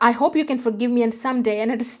 I hope you can forgive me and someday,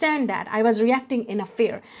 and understand that I was reacting in a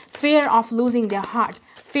fear of losing their heart,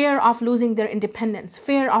 fear of losing their independence,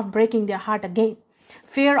 fear of breaking their heart again,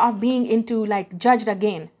 fear of being into like judged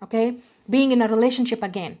again, okay, being in a relationship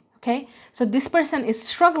again, okay. So this person is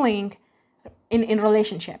struggling in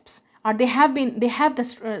relationships, or they have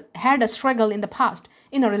had a struggle in the past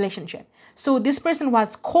in a relationship. So this person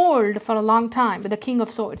was cold for a long time with the King of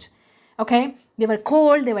Swords, okay. They were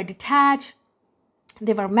cold, they were detached.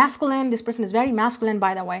 They were masculine. This person is very masculine,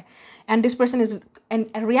 by the way. And this person is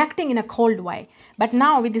reacting in a cold way. But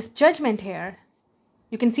now with this judgment here,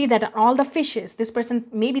 you can see that all the fishes, this person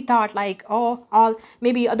maybe thought like, oh,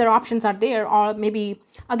 maybe other options are there, or maybe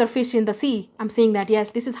other fish in the sea. I'm saying that, yes,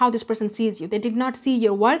 this is how this person sees you. They did not see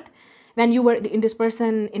your worth when you were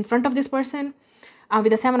in front of this person.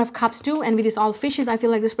 With the 7 of Cups too, and with this all fishes, I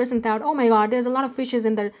feel like this person thought, oh my God, there's a lot of fishes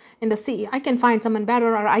in the sea. I can find someone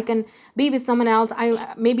better, or I can be with someone else.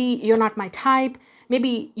 Maybe you're not my type.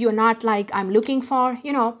 Maybe you're not like I'm looking for,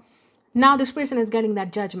 you know. Now this person is getting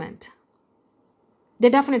that judgment. They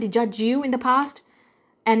definitely judged you in the past,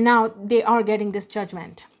 and now they are getting this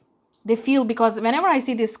judgment. They feel, because whenever I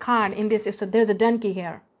see this card in this, there's a donkey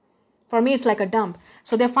here. For me, it's like a dump.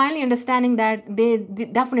 So they're finally understanding that they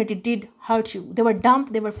definitely did hurt you. They were dumb,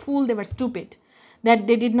 they were fool, they were stupid. That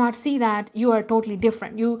they did not see that you are totally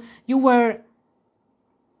different. You were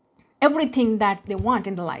everything that they want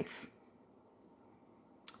in the life.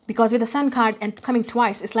 Because with the Sun card and coming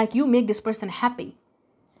twice, it's like you make this person happy.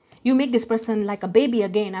 You make this person like a baby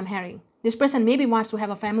again, I'm hearing. This person maybe wants to have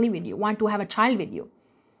a family with you, want to have a child with you.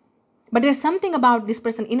 But there's something about this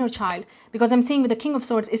person's inner child, because I'm seeing with the King of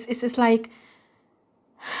Swords, it's like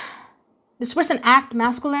this person act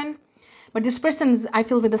masculine, but this person's, I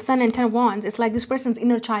feel with the Sun and 10 of Wands, it's like this person's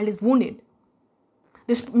inner child is wounded.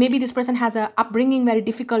 Maybe this person has a upbringing very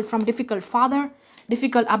difficult, from difficult father,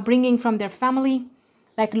 difficult upbringing from their family,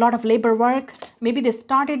 like a lot of labor work. Maybe they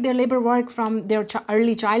started their labor work from their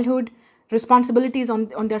early childhood, responsibilities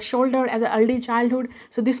on their shoulder as an early childhood.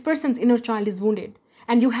 So this person's inner child is wounded.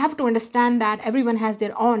 And you have to understand that everyone has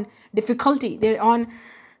their own difficulty, their own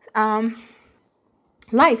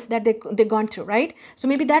life that they've gone through, right? So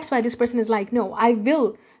maybe that's why this person is like, no, I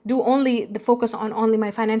will do only the focus on only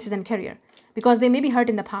my finances and career, because they may be hurt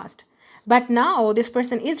in the past. But now this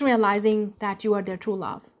person is realizing that you are their true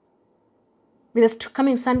love. With the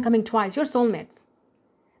coming sun coming twice, your soulmates.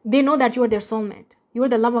 They know that you are their soulmate. You are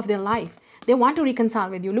the love of their life. They want to reconcile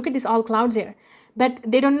with you. Look at these all clouds here. But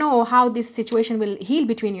they don't know how this situation will heal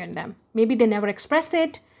between you and them. Maybe they never express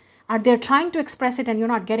it, or they're trying to express it and you're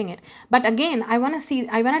not getting it. But again, I want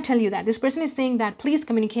to tell you that this person is saying that, please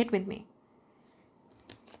communicate with me.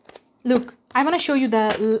 Look, I want to show you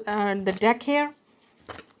the deck here.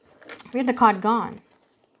 Where'd the card gone?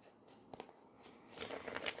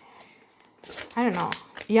 I don't know.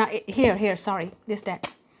 Yeah, here, sorry, this deck.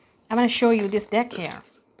 I want to show you this deck here.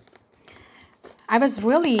 I was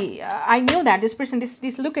really, I knew that this person,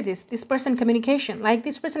 look at this person communication. Like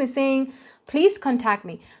this person is saying, please contact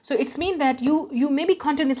me. So it's mean that you maybe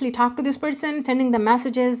continuously talk to this person, sending them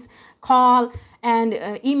messages, call, and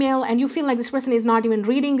email, and you feel like this person is not even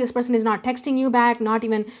reading, this person is not texting you back, not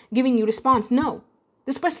even giving you response. No,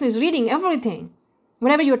 this person is reading everything,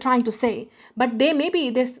 whatever you're trying to say. But maybe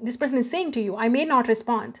this person is saying to you, I may not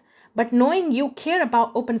respond, but knowing you care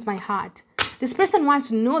about opens my heart. This person wants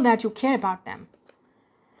to know that you care about them.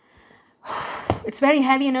 It's very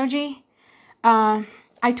heavy energy.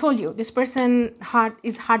 I told you, this person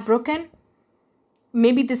is heartbroken.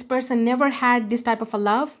 Maybe this person never had this type of a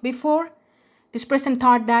love before. This person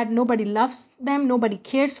thought that nobody loves them, nobody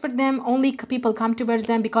cares for them, only people come towards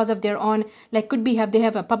them because of their own, like they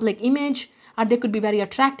have a public image, or they could be very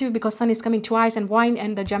attractive because sun is coming twice and wine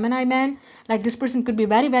and the Gemini man. Like this person could be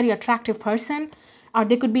very, very attractive person, or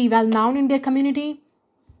they could be well known in their community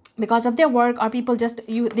because of their work, or people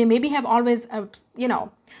they maybe have always,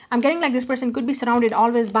 I'm getting like this person could be surrounded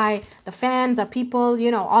always by the fans or people,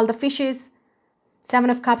 all the fishes, 7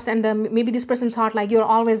 of Cups, and maybe this person thought like you're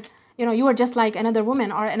always, you are just like another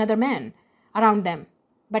woman or another man around them.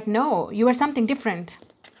 But no, you are something different.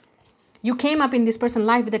 You came up in this person's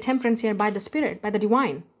life with a temperance here by the spirit, by the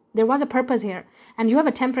divine. There was a purpose here, and you have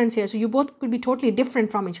a temperance here, so you both could be totally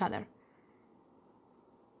different from each other.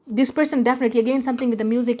 This person definitely, again, something with the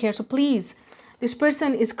music here. So please, this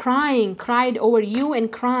person is cried over you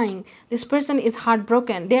and crying. This person is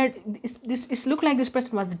heartbroken. It looked like this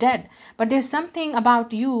person was dead. But there's something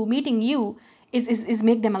about you, meeting you, is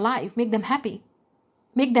make them alive, make them happy,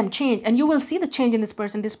 make them change. And you will see the change in this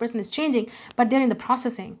person. This person is changing, but they're in the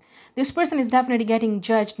processing. This person is definitely getting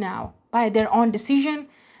judged now by their own decision,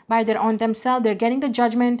 by their own themselves. They're getting the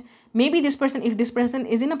judgment. Maybe this person, if this person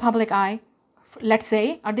is in a public eye, let's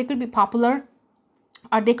say, or they could be popular,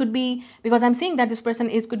 or they could be, because I'm seeing that this person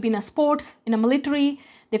could be in a sports, in a military,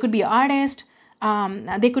 they could be an artist,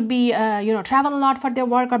 they could be, travel a lot for their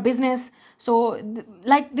work or business. So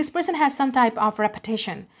like this person has some type of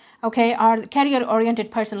reputation, okay, or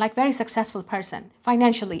career-oriented person, like very successful person,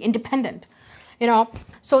 financially independent,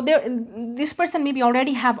 So this person maybe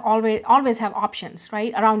already always have options,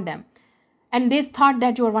 right, around them. And they thought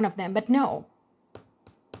that you are one of them, but no.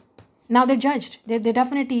 Now they're judged. They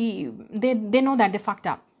definitely, they know that they fucked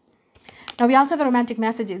up. Now we also have a romantic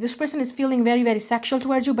messages. This person is feeling very, very sexual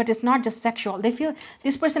towards you, but it's not just sexual. They feel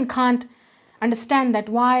this person can't understand that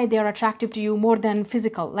why they are attractive to you more than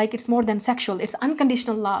physical. Like it's more than sexual. It's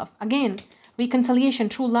unconditional love. Again, reconciliation,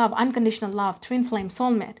 true love, unconditional love, twin flame,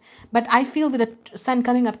 soulmate. But I feel with the sun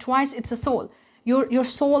coming up twice, it's a soul. Your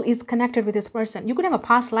soul is connected with this person. You could have a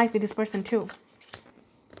past life with this person too.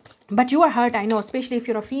 But you are hurt, I know, especially if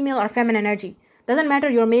you're a female or feminine energy. Doesn't matter,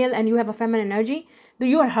 you're male and you have a feminine energy,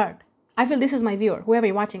 you are hurt. I feel this is my viewer, whoever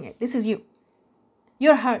you're watching it. This is you.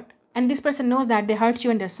 You're hurt. And this person knows that they hurt you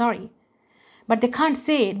and they're sorry. But they can't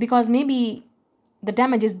say it because maybe the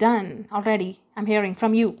damage is done already, I'm hearing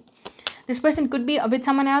from you. This person could be with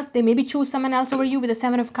someone else. They maybe choose someone else over you with the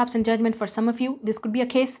 7 of Cups and Judgment for some of you. This could be a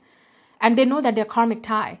case. And they know that they're karmic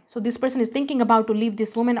tie. So this person is thinking about to leave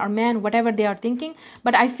this woman or man, whatever they are thinking.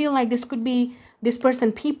 But I feel like this could be this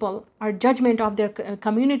person, people, or judgment of their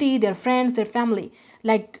community, their friends, their family.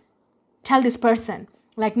 Like, tell this person,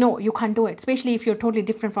 like, no, you can't do it. Especially if you're totally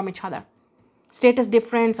different from each other. Status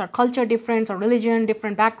difference, or culture difference, or religion,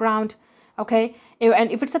 different background. Okay?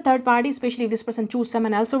 And if it's a third party, especially if this person choose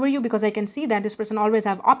someone else over you, because I can see that this person always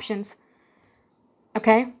have options.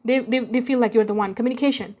 Okay? They feel like you're the one.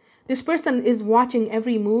 Communication. This person is watching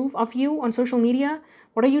every move of you on social media.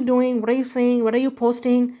 What are you doing? What are you saying? What are you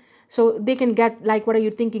posting? So they can get like, what are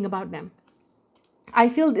you thinking about them? I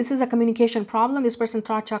feel this is a communication problem. This person's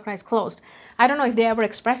throat chakra is closed. I don't know if they ever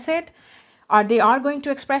express it or they are going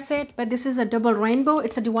to express it, but this is a double rainbow.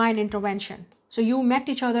 It's a divine intervention. So you met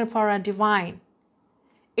each other for a divine.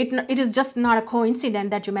 It is just not a coincidence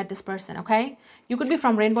that you met this person, okay? You could be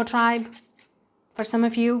from Rainbow Tribe for some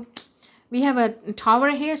of you. We have a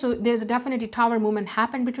tower here, so there's definitely tower movement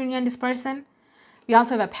happened between you and this person. We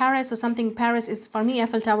also have a Paris, so something Paris is, for me,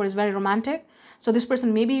 Eiffel Tower is very romantic. So this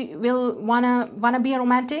person maybe will wanna be a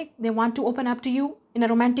romantic. They want to open up to you in a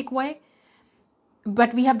romantic way.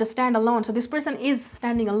 But we have the stand alone. So this person is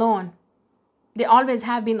standing alone. They always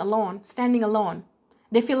have been alone, standing alone.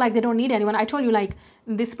 They feel like they don't need anyone. I told you, like,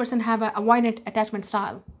 this person have a avoidant attachment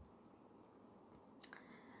style.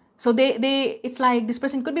 So it's like this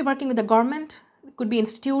person could be working with the government, could be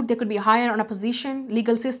institute, they could be higher on a position,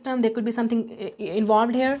 legal system, there could be something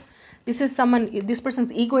involved here. This is someone, this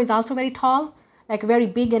person's ego is also very tall, like very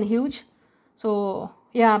big and huge. So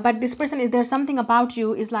yeah, but this person, is there's something about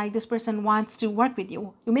you is like this person wants to work with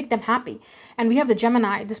you. You make them happy. And we have the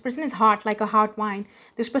Gemini. This person is hot, like a hot wine.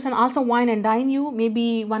 This person also wine and dine you,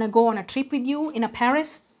 maybe want to go on a trip with you in a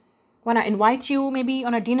Paris, want to invite you maybe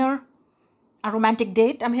on a dinner, a romantic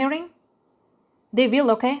date, I'm hearing. They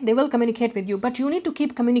will, okay? They will communicate with you. But you need to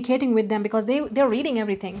keep communicating with them because they're reading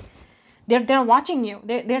everything. They're watching you.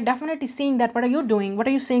 They're definitely seeing that. What are you doing? What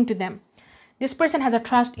are you saying to them? This person has a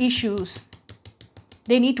trust issues.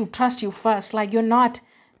 They need to trust you first. Like you're not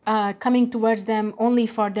coming towards them only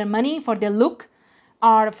for their money, for their look,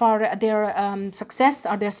 or for their success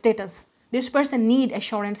or their status. This person need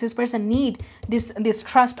assurance. This person need this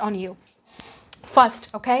trust on you first,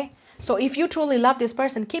 okay? So if you truly love this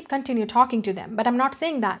person, continue talking to them. But I'm not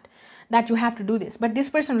saying that you have to do this. But this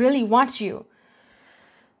person really wants you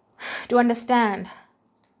to understand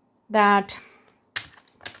that,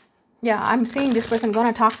 yeah, I'm saying this person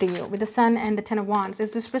gonna talk to you with the Sun and the Ten of Wands.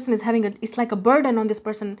 This person is having it's like a burden on this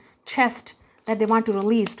person's chest that they want to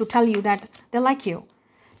release to tell you that they like you.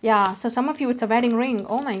 Yeah, so some of you, it's a wedding ring.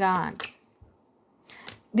 Oh my God.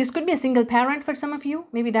 This could be a single parent for some of you.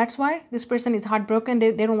 Maybe that's why this person is heartbroken.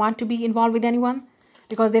 They don't want to be involved with anyone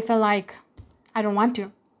because they feel like, I don't want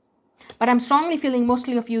to. But I'm strongly feeling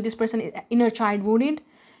mostly of you, this person is inner child wounded,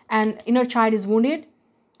 and inner child is wounded,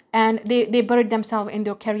 and they buried themselves in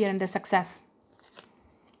their career and their success.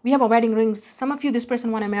 We have a wedding ring. Some of you, this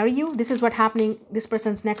person want to marry you. This is what happening, this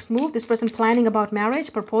person's next move. This person planning about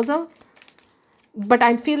marriage, proposal. But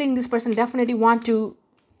I'm feeling this person definitely want to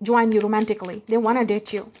join you romantically. They want to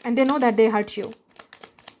date you. And they know that they hurt you.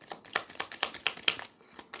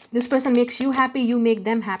 This person makes you happy. You make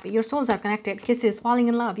them happy. Your souls are connected. Kisses, falling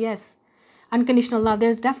in love. Yes. Unconditional love.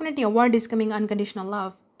 There's definitely a word is coming, unconditional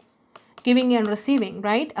love. Giving and receiving,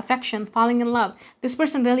 right? Affection, falling in love. This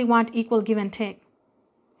person really want equal give and take.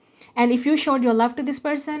 And if you showed your love to this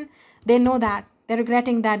person, they know that. They're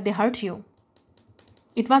regretting that they hurt you.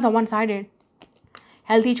 It was a one-sided.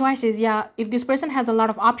 Healthy choices, yeah. If this person has a lot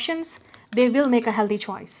of options, they will make a healthy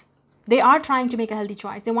choice. They are trying to make a healthy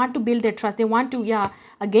choice. They want to build their trust. They want to, yeah,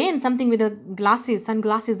 again, something with the glasses,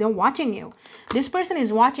 sunglasses. They're watching you. This person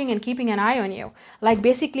is watching and keeping an eye on you. Like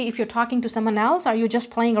basically, if you're talking to someone else, are you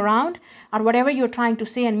just playing around? Or whatever you're trying to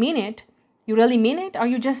say and mean it, you really mean it? Or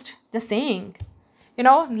you just saying? You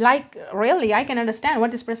know, like really, I can understand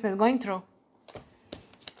what this person is going through.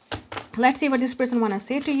 Let's see what this person want to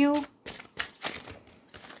say to you.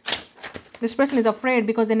 This person is afraid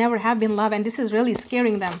because they never have been loved, and this is really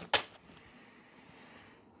scaring them.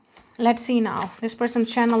 Let's see now. This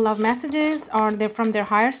person's channel love messages, or they're from their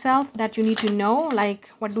higher self that you need to know. Like,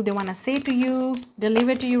 what do they want to say to you?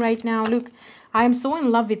 Deliver to you right now. Look, I am so in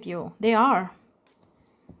love with you. They are.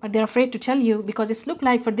 But they're afraid to tell you because it's look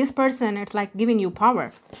like for this person, it's like giving you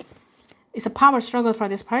power. It's a power struggle for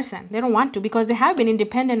this person. They don't want to because they have been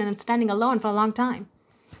independent and standing alone for a long time.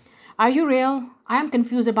 Are you real? I am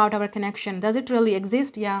confused about our connection. Does it really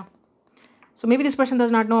exist? Yeah. So maybe this person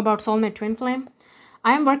does not know about soulmate twin flame.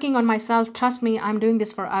 I am working on myself. Trust me, I'm doing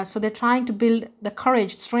this for us. So they're trying to build the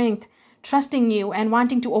courage, strength, trusting you and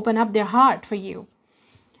wanting to open up their heart for you.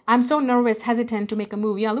 I'm so nervous, hesitant to make a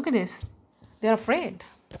move. Yeah, look at this. They're afraid.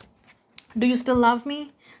 Do you still love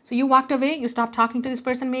me? So you walked away. You stopped talking to this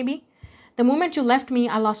person maybe. The moment you left me,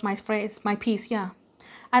 I lost my phrase, my peace. Yeah.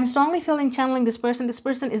 I'm strongly feeling channeling this person. This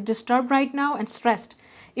person is disturbed right now and stressed.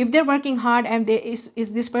 If they're working hard and is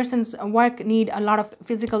this person's work need a lot of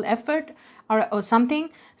physical effort or something,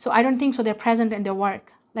 so I don't think so they're present in their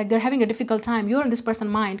work. Like they're having a difficult time. You're in this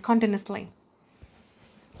person's mind continuously.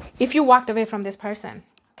 If you walked away from this person,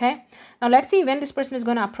 okay? Now let's see when this person is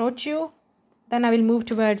going to approach you. Then I will move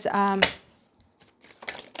towards, yeah,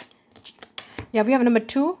 we have number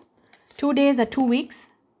 2. 2 days or 2 weeks.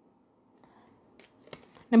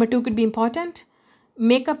 Number 2 could be important.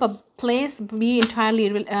 Make up a place, be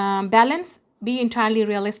entirely balanced, be entirely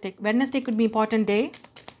realistic. Wednesday could be important day.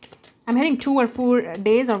 I'm hitting 2 or 4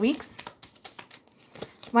 days or weeks.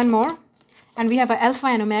 One more. And we have a alpha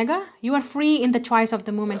and omega. You are free in the choice of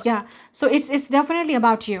the moment. Yeah. So it's definitely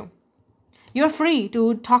about you. You're free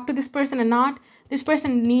to talk to this person or not. This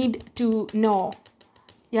person need to know.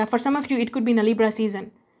 Yeah, for some of you, it could be in a Libra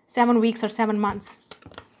season. 7 weeks or 7 months.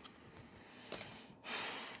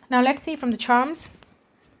 Now let's see from the charms.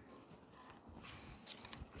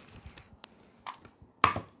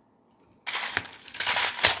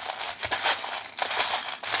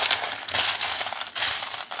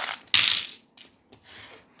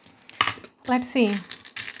 Let's see.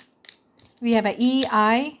 We have a E,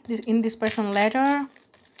 I in this person letter.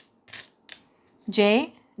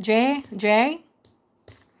 J, J, J.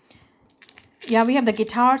 Yeah, we have the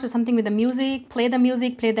guitar, so something with the music, play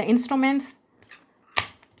the instruments.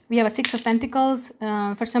 We have a 6 of Pentacles.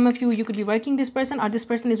 For some of you, you could be working this person or this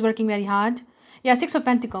person is working very hard. Yeah, 6 of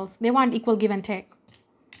Pentacles. They want equal give and take.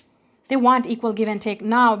 They want equal give and take.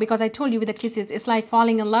 Now, because I told you with the kisses, it's like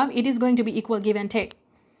falling in love. It is going to be equal give and take.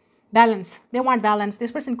 Balance. They want balance.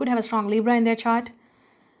 This person could have a strong Libra in their chart.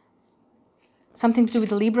 Something to do with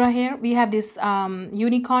the Libra here. We have this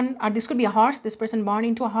unicorn, or this could be a horse. This person born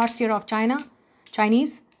into a horse year of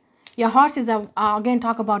Chinese. Yeah, horse is again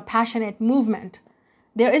talk about passionate movement.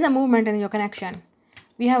 There is a movement in your connection.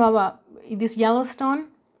 We have this Yellowstone.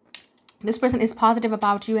 This person is positive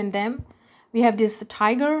about you and them. We have this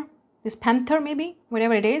tiger, this panther maybe,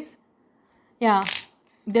 whatever it is. Yeah,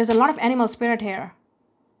 there's a lot of animal spirit here.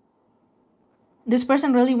 This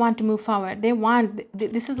person really want to move forward. They want,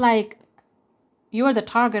 this is like, you are the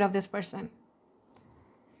target of this person.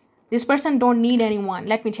 This person don't need anyone.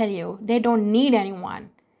 Let me tell you, they don't need anyone,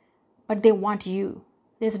 but they want you.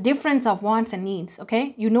 There's a difference of wants and needs,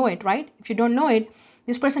 okay? You know it, right? If you don't know it,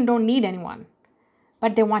 this person don't need anyone,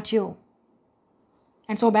 but they want you.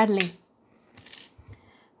 And so badly.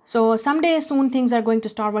 So someday soon things are going to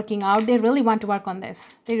start working out. They really want to work on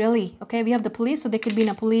this. They really, okay? We have the police, so they could be in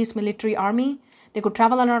a police, military, army. They could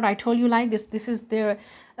travel a lot. I told you like this. This is their,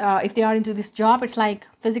 if they are into this job, it's like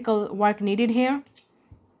physical work needed here.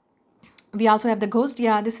 We also have the ghost.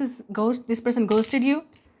 Yeah, this is ghost. This person ghosted you.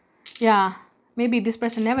 Yeah, maybe this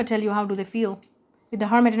person never tell you how do they feel. With the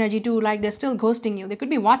hermit energy too, like they're still ghosting you. They could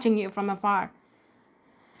be watching you from afar.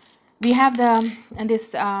 We have this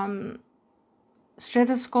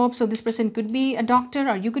stethoscope. So this person could be a doctor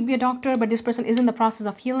or you could be a doctor, but this person is in the process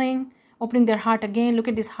of healing, opening their heart again. Look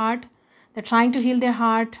at this heart. They're trying to heal their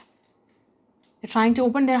heart. They're trying to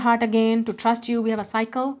open their heart again to trust you. We have a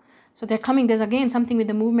cycle. So they're coming. There's again something with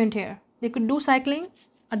the movement here. They could do cycling,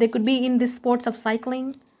 or they could be in this sports of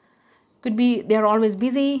cycling. Could be they're always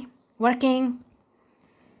busy working,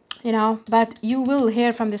 you know, but you will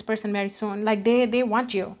hear from this person very soon. Like they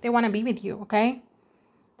want you. They want to be with you, okay?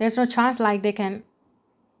 There's no chance like they can.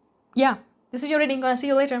 Yeah, this is your reading. Gonna see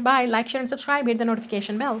you later. Bye. Like, share, and subscribe. Hit the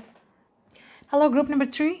notification bell. Hello, group number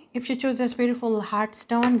 3. If you choose this beautiful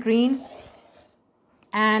Heartstone, green,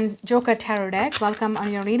 and Joker Tarot deck, welcome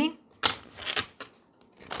on your reading.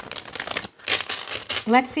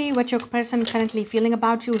 Let's see what your person currently feeling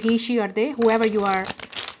about you, he, she, or they, whoever you are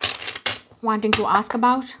wanting to ask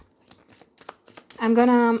about. I'm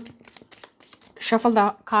gonna shuffle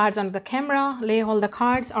the cards on the camera, lay hold the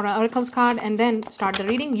cards or an oracle's card, and then start the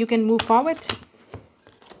reading. You can move forward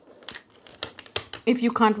if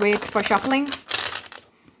you can't wait for shuffling.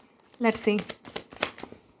 Let's see.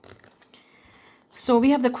 So we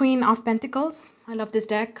have the Queen of Pentacles. I love this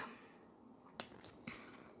deck.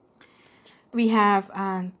 We have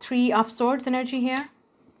 3 of Swords energy here.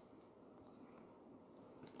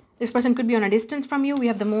 This person could be on a distance from you. We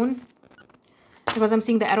have the Moon, because I'm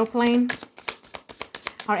seeing the aeroplane,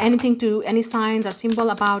 or anything to any signs or symbol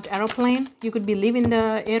about aeroplane. You could be living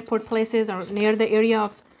the airport places or near the area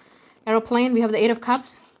of aeroplane. We have the 8 of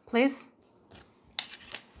Cups place.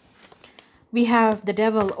 We have the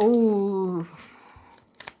Devil. Oh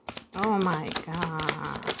my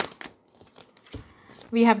God.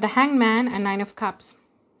 We have the Hangman and 9 of Cups.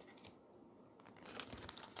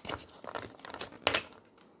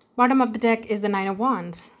 Bottom of the deck is the 9 of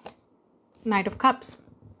Wands, Knight of Cups.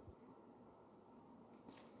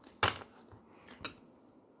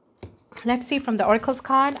 Let's see from the Oracle's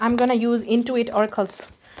card. I'm going to use Intuit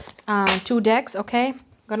Oracle's 2 decks, okay?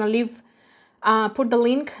 Gonna leave, put the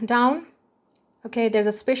link down. Okay, there's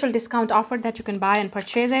a special discount offer that you can buy and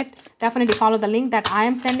purchase it. Definitely follow the link that I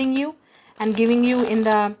am sending you and giving you in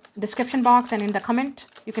the description box and in the comment.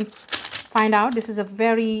 You can find out. This is a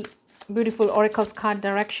very beautiful Oracle's card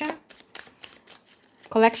collection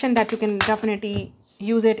that you can definitely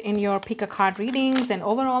use it in your pick a card readings and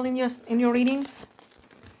overall in your readings.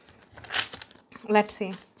 Let's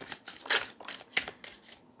see.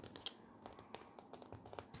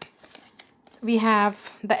 We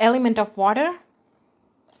have the element of water.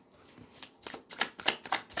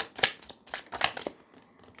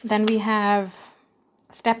 Then we have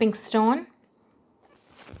stepping stone.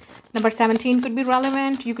 Number 17 could be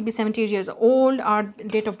relevant. You could be 17 years old or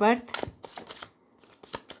date of birth.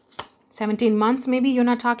 17 months maybe you're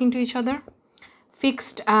not talking to each other.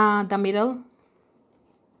 Fixed the middle.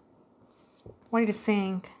 What it is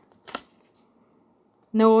saying?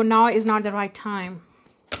 No, now is not the right time.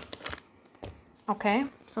 Okay,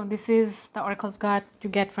 so this is the oracles card you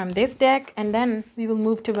get from this deck, and then we will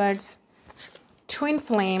move towards Twin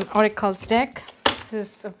Flame Oracles deck. This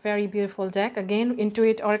is a very beautiful deck. Again,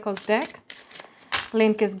 Intuit Oracles deck.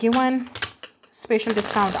 Link is given. Special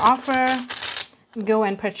discount offer. Go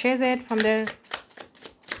and purchase it from there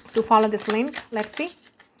to follow this link. Let's see.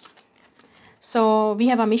 So we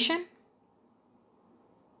have a mission.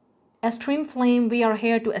 As Twin Flame, we are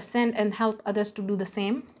here to ascend and help others to do the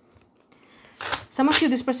same. Some of you,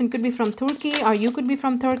 this person could be from Turkey, or you could be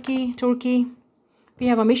from Turkey. We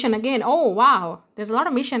have a mission again. Oh, wow. There's a lot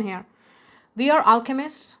of mission here. We are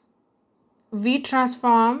alchemists. We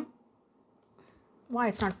transform. Why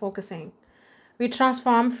it's not focusing? We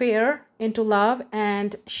transform fear into love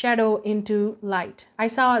and shadow into light. I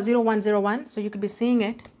saw 0101, so you could be seeing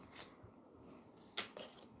it.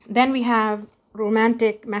 Then we have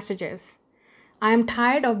romantic messages. I am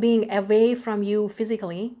tired of being away from you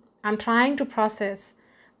physically. I'm trying to process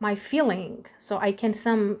my feeling so I can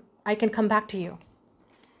come back to you.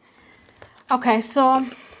 Okay, so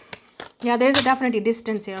yeah, there's a definitely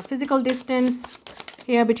distance here. Physical distance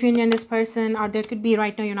here between you and this person, or there could be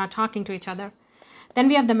right now you're not talking to each other. Then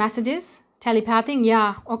we have the messages, telepathing.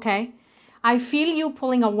 Yeah, okay. I feel you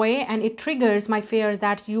pulling away and it triggers my fears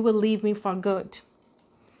that you will leave me for good.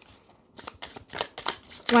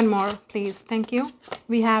 One more, please. Thank you.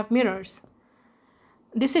 We have mirrors.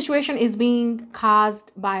 This situation is being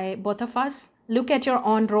caused by both of us. Look at your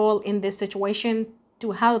own role in this situation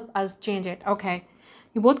to help us change it. Okay.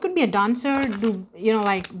 You both could be a dancer,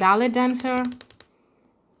 like ballet dancer.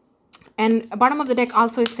 And bottom of the deck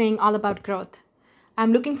also is saying all about growth.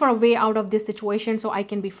 I'm looking for a way out of this situation so I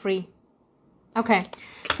can be free. Okay.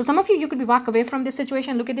 So some of you could be walk away from this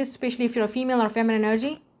situation. Look at this, especially if you're a female or feminine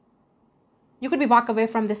energy. You could be walk away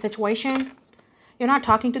from this situation. You're not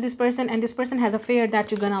talking to this person, and this person has a fear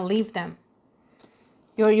that you're going to leave them.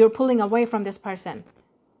 You're pulling away from this person.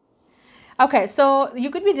 Okay, so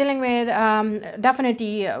you could be dealing with,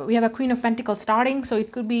 definitely, we have a Queen of Pentacles starting. So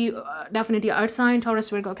it could be definitely Earth sign,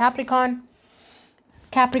 Taurus, Virgo, Capricorn.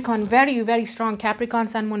 Capricorn, very, very strong Capricorn,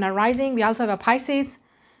 Sun, Moon, and Rising. We also have a Pisces.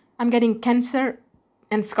 I'm getting Cancer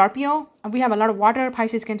and Scorpio. We have a lot of water,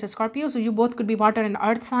 Pisces, Cancer, Scorpio. So you both could be water and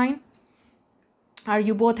Earth sign. Or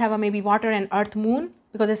you both have a maybe water and Earth moon,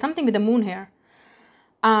 because there's something with the moon here.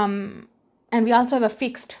 And we also have a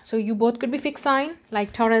fixed. So you both could be fixed sign,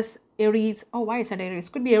 like Taurus, Aries. Oh, why is it Aries?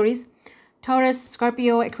 Could be Aries. Taurus,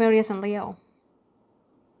 Scorpio, Aquarius, and Leo.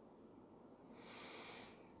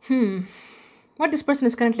 What this person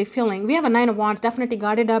is currently feeling. We have a Nine of Wands, definitely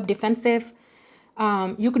guarded up, defensive.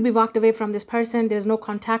 You could be walked away from this person. There's no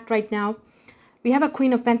contact right now. We have a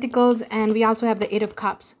Queen of Pentacles, and we also have the Eight of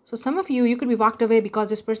Cups. So some of you could be walked away because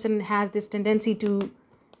this person has this tendency to,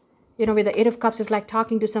 with the Eight of Cups is like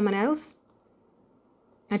talking to someone else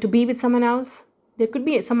and to be with someone else. There could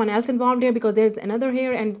be someone else involved here because there's another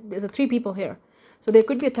here and there's three people here. So there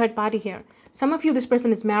could be a third party here. Some of you, this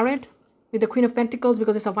person is married with the Queen of Pentacles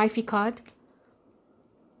because it's a wifey card.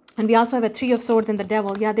 And we also have a Three of Swords and the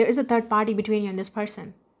Devil. Yeah, there is a third party between you and this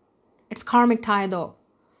person. It's karmic tie though.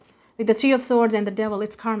 With the Three of Swords and the Devil,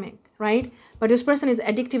 it's karmic, right? But this person is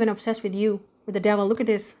addictive and obsessed with you, with the Devil. Look at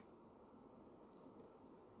this.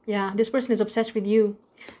 Yeah, this person is obsessed with you.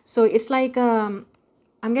 So it's like, I'm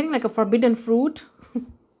getting like a forbidden fruit.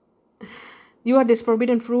 You are this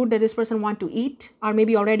forbidden fruit that this person wants to eat, or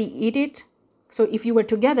maybe already eat it. So if you were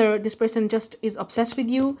together, this person just is obsessed with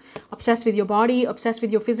you, obsessed with your body, obsessed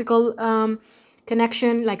with your physical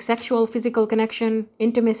connection, like sexual, physical connection,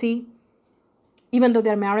 intimacy, even though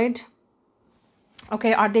they're married.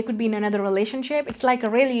 Okay, or they could be in another relationship. It's like a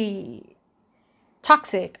really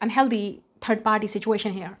toxic, unhealthy third-party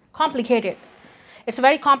situation here. Complicated. It's a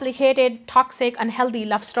very complicated, toxic, unhealthy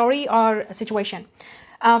love story or situation.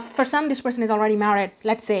 For some, this person is already married,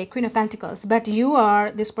 let's say Queen of Pentacles, but you are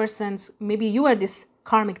this person's, maybe you are this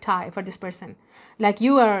karmic tie for this person. Like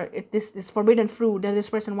you are this forbidden fruit that this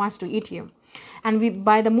person wants to eat you. And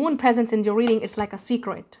by the moon presence in your reading, it's like a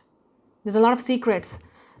secret. There's a lot of secrets.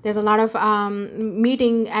 There's a lot of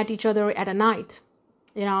meeting at each other at a night,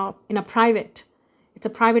 in a private. It's a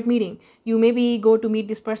private meeting. You maybe go to meet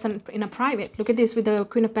this person in a private. Look at this with the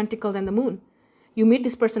Queen of Pentacles and the Moon. You meet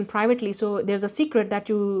this person privately. So there's a secret that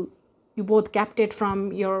you both kept it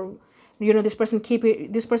from your, this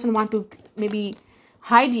person want to maybe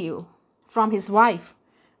hide you from his wife,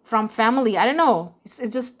 from family. I don't know. It's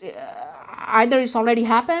just either it's already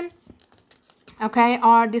happened, okay,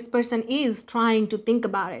 or this person is trying to think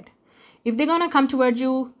about it. If they're gonna come towards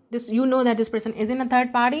you, you know that this person is in a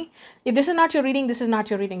third party. If this is not your reading, this is not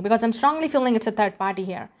your reading, because I'm strongly feeling it's a third party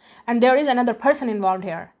here, and there is another person involved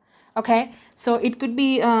here. Okay, so it could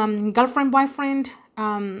be girlfriend, boyfriend,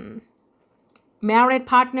 married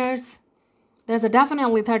partners. There's a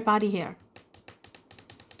definitely third party here.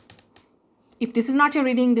 If this is not your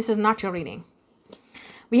reading, this is not your reading.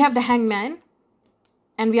 We have the Hangman,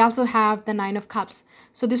 and we also have the Nine of Cups.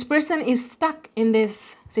 So this person is stuck in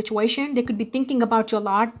this situation. They could be thinking about you a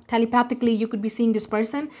lot. Telepathically, you could be seeing this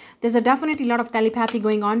person. There's a definitely lot of telepathy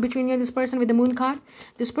going on between you and this person with the Moon card.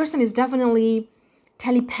 This person is definitely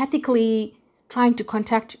telepathically trying to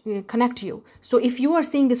connect you. So if you are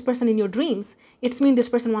seeing this person in your dreams, it means this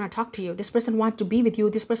person want to talk to you. This person want to be with you.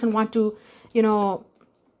 This person want to,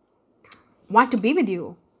 want to be with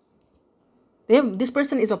you. This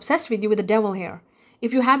person is obsessed with you with the Devil here.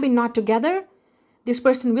 If you have been not together, this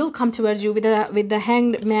person will come towards you with the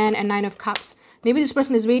Hanged Man and Nine of Cups. Maybe this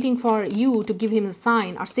person is waiting for you to give him a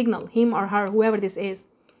sign or signal, him or her, whoever this is.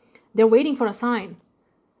 They're waiting for a sign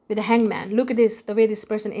with the Hangman. Look at this, the way this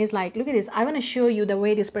person is like. Look at this. I want to show you the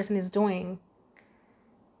way this person is doing.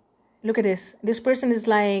 Look at this. This person is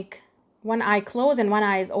like one eye closed and one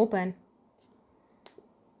eye is open.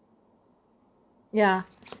 Yeah.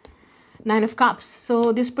 Nine of Cups.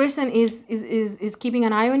 So this person is keeping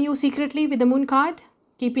an eye on you secretly with the Moon card,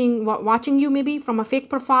 watching you maybe from a fake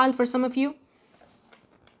profile for some of you.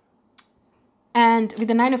 And with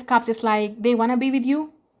the Nine of Cups, it's like they want to be with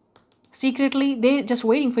you secretly. They're just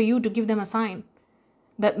waiting for you to give them a sign.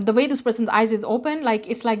 The way this person's eyes is open, like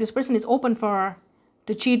it's like this person is open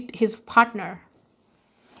to cheat his partner.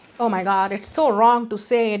 Oh my God, it's so wrong to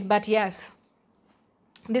say it, but yes,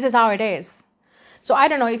 this is how it is. So I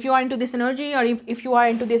don't know if you are into this energy, or if you are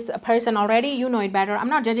into this person already, you know it better. I'm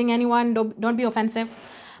not judging anyone. Don't be offensive.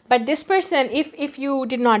 But this person, if you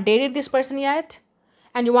did not date this person yet,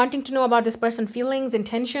 and you're wanting to know about this person's feelings,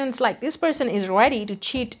 intentions, like this person is ready to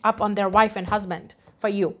cheat up on their wife and husband for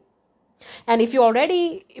you. And if you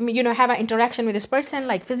already, have an interaction with this person,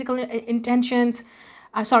 like physical intentions,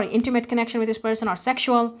 intimate connection with this person or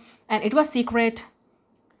sexual, and it was secret,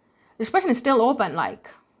 this person is still open,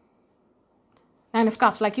 like Nine of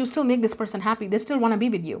Cups, like you still make this person happy. They still want to be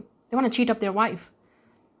with you. They want to cheat up their wife.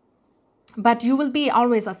 But you will be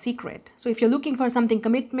always a secret. So if you're looking for something,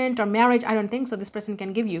 commitment or marriage, I don't think so this person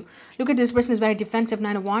can give you. Look at this person is very defensive,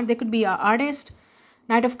 Nine of Wands. They could be an artist,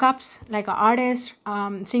 Knight of Cups, like an artist,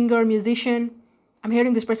 singer, musician. I'm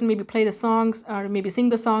hearing this person maybe play the songs or maybe sing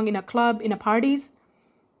the song in a club, in a parties.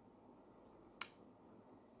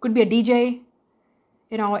 Could be a DJ,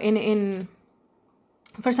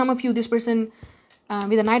 for some of you, this person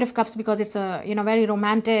with a Knight of Cups, because it's a, very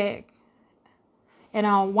romantic,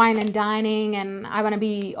 wine and dining, and I want to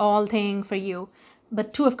be all thing for you.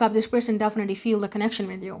 But Two of Cups, this person definitely feel the connection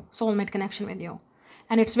with you, soulmate connection with you.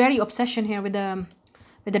 And it's very obsession here with the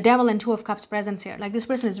Devil and Two of Cups presence here. Like this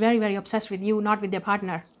person is very, very obsessed with you, not with their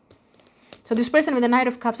partner. So this person with the Knight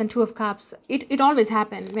of Cups and Two of Cups, it always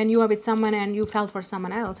happens when you are with someone and you fell for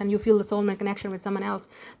someone else and you feel the soulmate connection with someone else.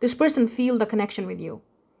 This person feel the connection with you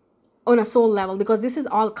on a soul level, because this is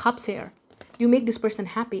all cups here. You make this person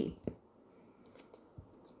happy.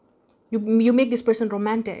 You make this person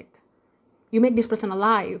romantic. You make this person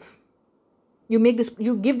alive. You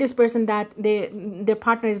give this person that their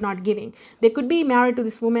partner is not giving. They could be married to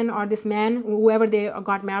this woman or this man, whoever they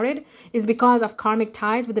got married, is because of karmic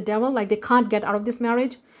ties with the Devil. Like they can't get out of this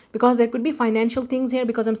marriage, because there could be financial things here,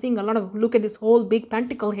 because I'm seeing a lot of, look at this whole big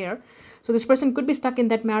pentacle here. So this person could be stuck in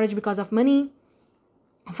that marriage because of money,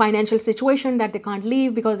 financial situation that they can't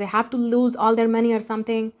leave because they have to lose all their money or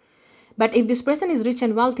something. But if this person is rich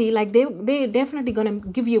and wealthy, like they definitely gonna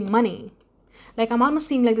give you money. Like I'm almost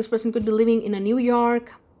seeing like this person could be living in a New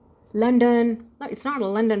York, London. No, it's not a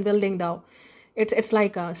London building though. It's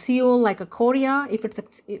like a Seoul, like a Korea. If it's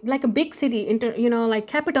like a big city, like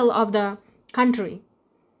capital of the country.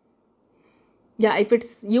 Yeah, if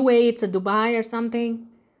it's UAE, it's a Dubai or something.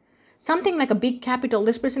 Something like a big capital.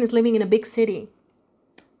 This person is living in a big city.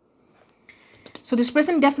 So this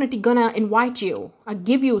person definitely gonna invite you or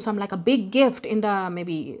give you some like a big gift in the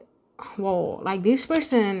maybe, whoa, like this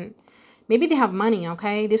person Maybe they have money,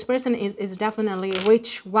 okay? This person is definitely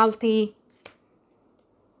rich, wealthy,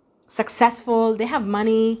 successful. They have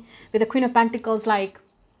money. With the Queen of Pentacles, like,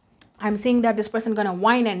 I'm seeing that this person gonna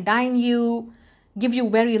wine and dine you, give you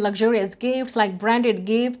very luxurious gifts, like branded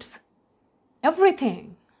gifts,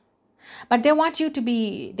 everything. But they want you to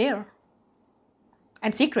be there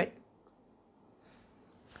and secret.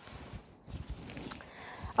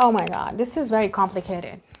 Oh my God, this is very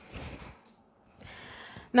complicated.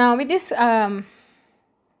 Now with this,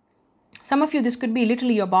 some of you, this could be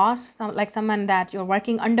literally your boss, like someone that you're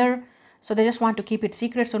working under. So they just want to keep it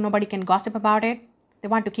secret so nobody can gossip about it. They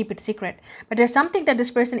want to keep it secret. But there's something that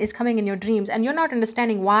this person is coming in your dreams and you're not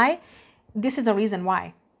understanding why. This is the reason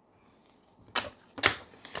why.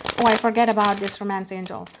 Oh, I forget about this romance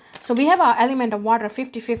angel. So we have our element of water,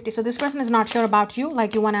 50-50. So this person is not sure about you,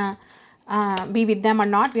 like you want to be with them or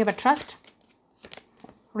not. We have a trust,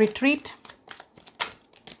 retreat,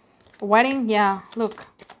 wedding. Yeah, look.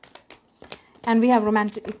 And we have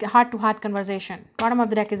romantic, heart-to-heart conversation. Bottom of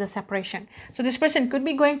the deck is a separation. So this person could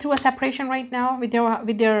be going through a separation right now with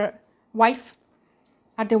their wife.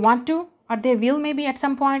 Or they want to, or they will maybe at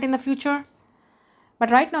some point in the future. But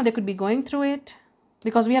right now they could be going through it.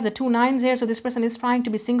 Because we have the 2 9s here. So this person is trying to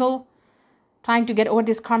be single. Trying to get over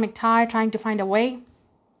this karmic tie. Trying to find a way.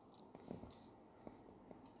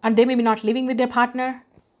 And they may be not living with their partner.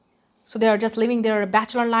 So they are just living their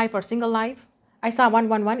bachelor life or single life. I saw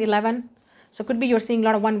 111, 11. So could be you're seeing a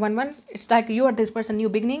lot of 111. It's like you are this person, new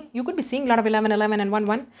beginning. You could be seeing a lot of 11, 11 and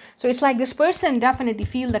 11. So it's like this person definitely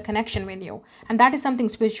feel the connection with you. And that is something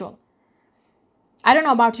spiritual. I don't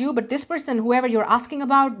know about you, but this person, whoever you're asking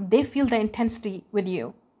about, they feel the intensity with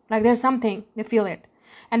you. Like there's something, they feel it.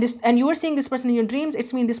 And you are seeing this person in your dreams.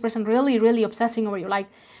 It's mean this person really, really obsessing over you. Like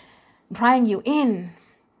drawing you in.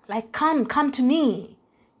 Like come to me.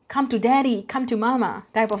 Come to daddy, come to mama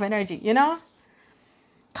type of energy, you know?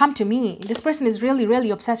 Come to me. This person is really, really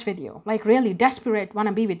obsessed with you. Like really desperate, want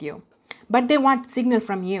to be with you. But they want signal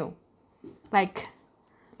from you. Like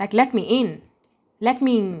let me in. Let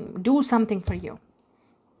me do something for you.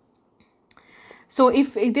 So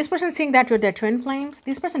if this person thinks that you're their twin flames,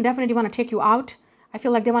 this person definitely want to take you out. I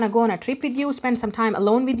feel like they want to go on a trip with you, spend some time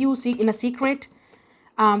alone with you, in a secret.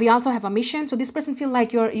 We also have a mission. So this person feel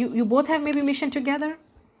like you both have maybe mission together.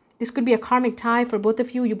 This could be a karmic tie for both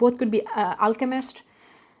of you. You both could be alchemist.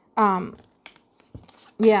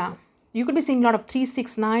 Yeah, you could be seeing a lot of 3,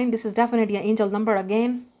 6, 9. This is definitely an angel number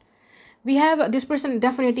again. We have this person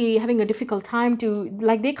definitely having a difficult time to,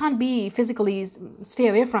 like they can't be physically stay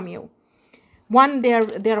away from you. One,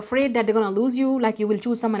 they're afraid that they're going to lose you, like you will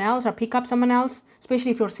choose someone else or pick up someone else,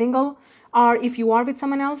 especially if you're single or if you are with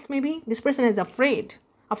someone else maybe. This person is afraid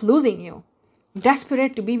of losing you,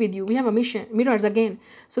 desperate to be with you. We have a mission, mirrors again.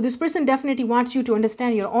 So this person definitely wants you to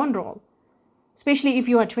understand your own role. Especially if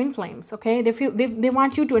you are twin flames, okay? They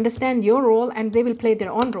want you to understand your role and they will play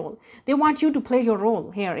their own role. They want you to play your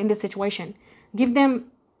role here in this situation. Give them,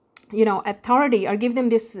 you know, authority or give them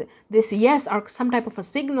this yes or some type of a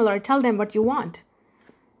signal or tell them what you want.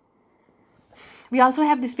 We also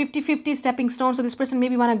have this 50-50 stepping stone. So this person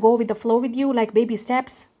maybe want to go with the flow with you, like baby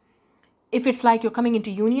steps. If it's like you're coming into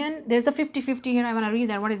union, there's a 50-50 here. I want to read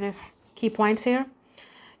that. What is this? Key points here.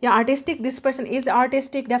 Yeah, artistic. This person is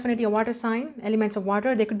artistic, definitely a water sign, elements of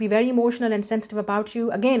water. They could be very emotional and sensitive about you.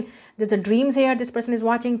 Again, there's the dreams here. This person is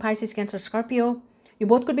watching, Pisces, Cancer, Scorpio. You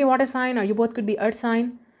both could be water sign or you both could be earth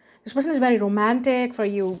sign. This person is very romantic for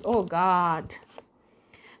you. Oh God.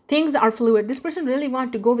 Things are fluid. This person really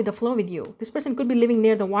want to go with the flow with you. This person could be living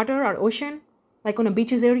near the water or ocean, like on a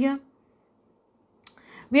beaches area.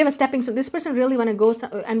 We have a stepping, so this person really want to go,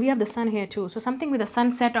 and we have the sun here too. So something with a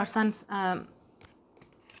sunset or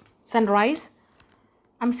sunrise.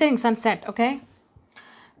 I'm saying sunset, okay?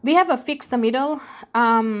 We have a fix the middle.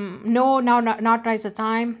 Not rise the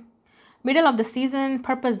time. Middle of the season,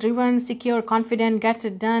 purpose driven, secure, confident, gets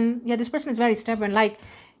it done. Yeah, this person is very stubborn. Like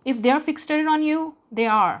if they're fixated on you, they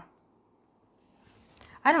are.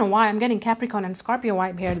 I don't know why I'm getting Capricorn and Scorpio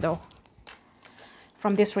vibe here though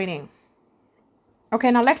from this reading. Okay,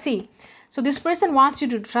 now let's see. So this person wants you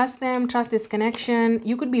to trust them, trust this connection.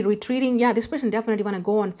 You could be retreating. Yeah, this person definitely want to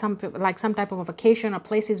go on some type of a vacation or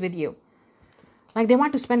places with you. Like they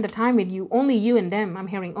want to spend the time with you. Only you and them, I'm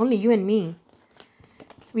hearing. Only you and me.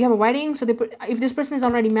 We have a wedding. So if this person is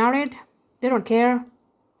already married, they don't care.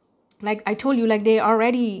 Like I told you, like they are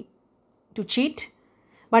ready to cheat.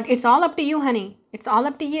 But it's all up to you, honey. It's all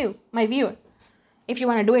up to you, my viewer. If you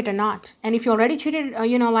want to do it or not. And if you already cheated,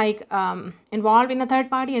 involved in a third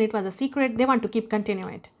party and it was a secret, they want to keep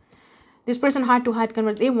continuing it. This person heart-to-heart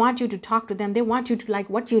converse, they want you to talk to them. They want you to like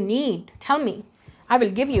what you need. Tell me. I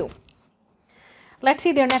will give you. Let's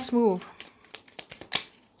see their next move.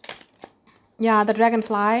 Yeah, the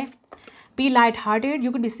dragonfly. Be light-hearted.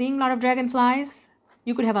 You could be seeing a lot of dragonflies.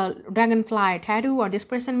 You could have a dragonfly tattoo, or this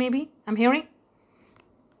person maybe, I'm hearing.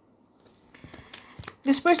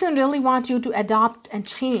 This person really wants you to adopt and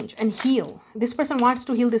change and heal. This person wants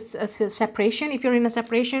to heal this separation. If you're in a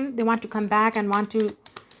separation, they want to come back and want to,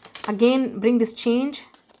 again, bring this change.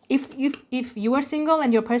 If you are single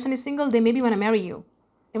and your person is single, they maybe want to marry you.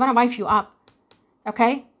 They want to wife you up.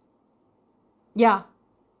 Okay? Yeah.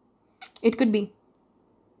 It could be.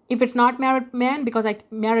 If it's not married man, because I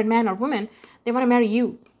married man or woman, they want to marry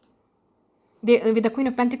you. They, with the Queen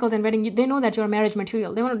of Pentacles and wedding, they know that you're marriage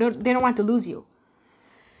material. They don't want to lose you.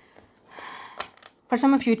 For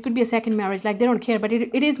some of you, it could be a second marriage. Like, they don't care, but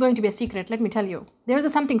it is going to be a secret. Let me tell you. There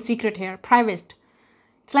is something secret here, private.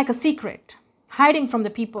 It's like a secret. Hiding from the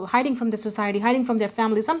people, hiding from the society, hiding from their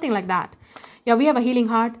family, something like that. Yeah, we have a healing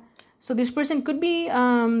heart. So this person could be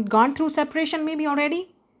gone through separation maybe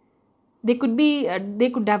already. They could be,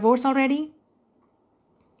 they could divorce already.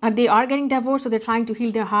 Or they are getting divorced, so they're trying to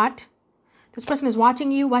heal their heart. This person is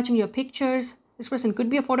watching your pictures. This person could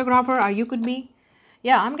be a photographer, or you could be.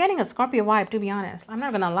 Yeah, I'm getting a Scorpio vibe, to be honest. I'm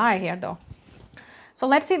not going to lie here, though. So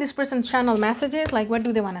let's see this person's channel messages. Like, what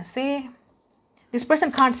do they want to say? This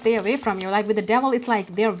person can't stay away from you. Like, with the devil, it's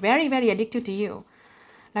like they're very, very addicted to you.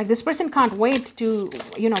 Like, this person can't wait to,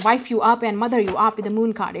 you know, wife you up and mother you up with the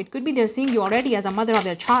moon card. It could be they're seeing you already as a mother of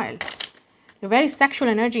their child. They're very sexual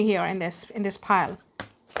energy here in this pile.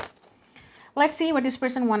 Let's see what this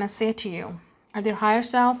person want to say to you. Are their higher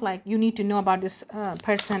self, like, you need to know about this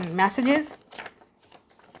person messages.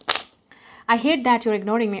 I hate that you're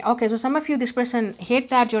ignoring me. Okay, so some of you, this person hate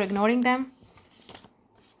that you're ignoring them.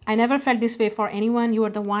 I never felt this way for anyone. You are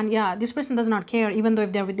the one. Yeah, this person does not care, even though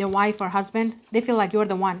if they're with their wife or husband, they feel like you're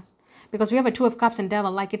the one. Because we have a Two of Cups and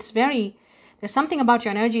Devil. Like, it's very, there's something about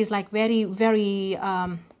your energy is like very, very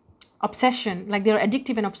obsession. Like, they're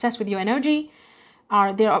addictive and obsessed with your energy.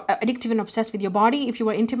 Or they're addictive and obsessed with your body if you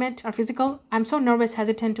were intimate or physical. I'm so nervous,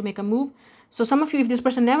 hesitant to make a move. So some of you, if this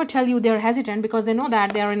person never tell you they're hesitant because they know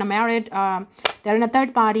that they're in a married, they're in a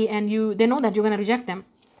third party, and they know that you're going to reject them.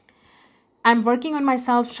 I'm working on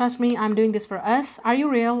myself. Trust me, I'm doing this for us. Are you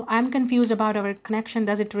real? I'm confused about our connection.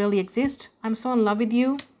 Does it really exist? I'm so in love with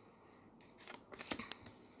you.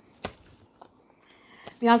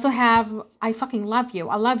 We also have, I fucking love you.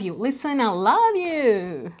 I love you. Listen, I love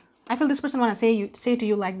you. I feel this person want to say to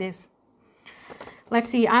you like this. Let's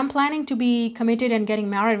see. I'm planning to be committed and getting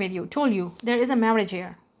married with you. Told you, there is a marriage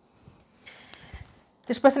here.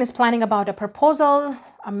 This person is planning about a proposal,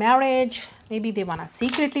 a marriage. Maybe they want to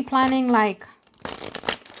secretly planning, like,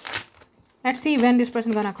 let's see when this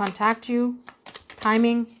person gonna contact you.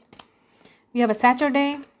 Timing. We have a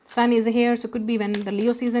Saturday. Sun is here, so could be when the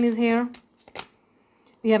Leo season is here.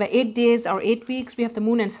 We have 8 days or 8 weeks. We have the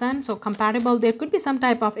moon and sun, so compatible. There could be some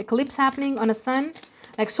type of eclipse happening on a sun,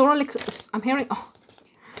 like solar. I'm hearing. Oh,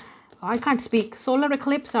 I can't speak. Solar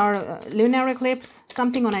eclipse or lunar eclipse.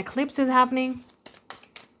 Something on eclipse is happening.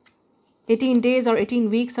 18 days or 18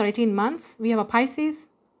 weeks or 18 months. We have a Pisces.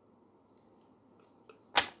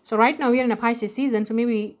 So right now we are in a Pisces season. So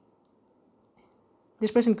maybe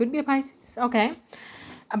this person could be a Pisces. Okay.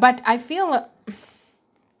 But I feel,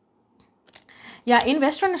 yeah, in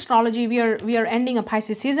Western astrology, we are ending a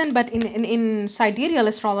Pisces season. But in sidereal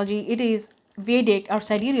astrology, it is Vedic or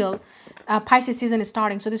sidereal. Pisces season is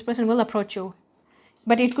starting. So this person will approach you.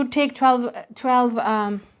 But it could take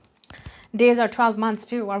 12 days or 12 months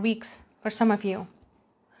too, or weeks for some of you.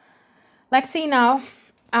 Let's see now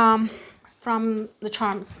from the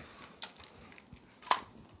charms.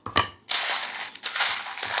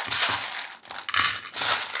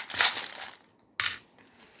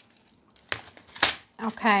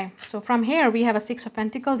 Okay, so from here we have a Six of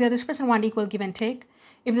Pentacles. Yeah, this person wants equal give and take.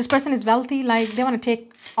 If this person is wealthy, like, they want to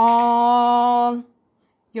take all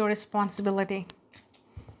your responsibility.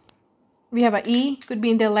 We have a E, could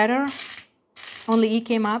be in their letter. Only E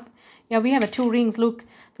came up. Yeah, we have a 2 rings. Look,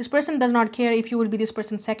 this person does not care if you will be this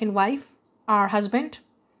person's second wife or husband.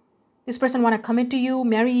 This person want to commit to you,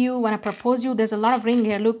 marry you, want to propose you. There's a lot of ring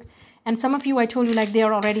here. Look, and some of you, I told you, like, they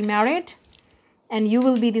are already married, and you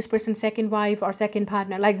will be this person's second wife or second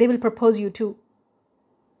partner. Like, they will propose you too.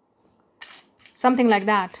 Something like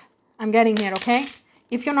that. I'm getting here, okay?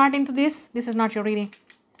 If you're not into this, this is not your reading.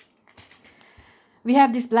 We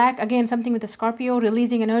have this black, again, something with the Scorpio,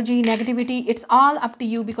 releasing energy, negativity. It's all up to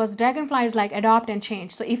you, because dragonfly is like adopt and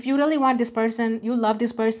change. So if you really want this person, you love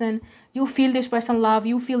this person, you feel this person love,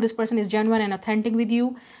 you feel this person is genuine and authentic with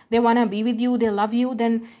you, they want to be with you, they love you,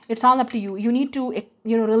 then it's all up to you. You need to,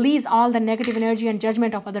 you know, release all the negative energy and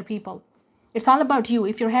judgment of other people. It's all about you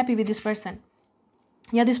if you're happy with this person.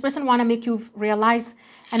 Yeah, this person want to make you realize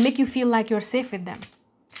and make you feel like you're safe with them.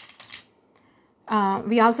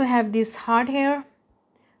 We also have this heart here.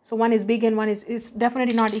 So one is big and one is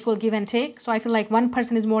definitely not equal give and take. So I feel like one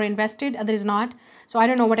person is more invested, other is not. So I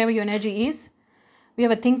don't know whatever your energy is. We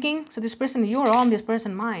have a thinking. So this person, you're on this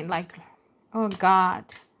person's mind. Like, oh God.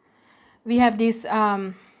 We have this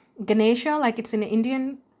Ganesha, like it's in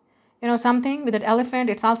Indian, you know, something with an elephant.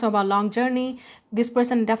 It's also about long journey. This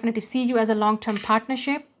person definitely see you as a long-term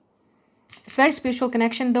partnership. It's very spiritual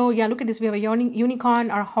connection though. Yeah, look at this. We have a unicorn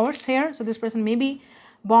or horse here. So this person may be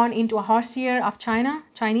born into a horse year of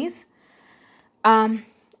Chinese.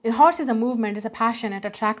 The horse is a movement, is a passionate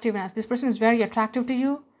attractiveness. This person is very attractive to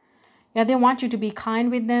you. Yeah, they want you to be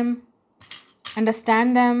kind with them,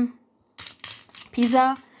 understand them.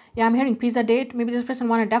 Pizza. Yeah, I'm hearing pizza date. Maybe this person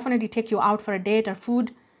want to definitely take you out for a date or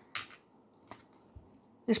food.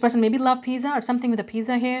 This person maybe love pizza or something with a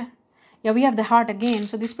pizza here. Yeah, we have the heart again.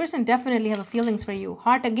 So this person definitely have a feelings for you.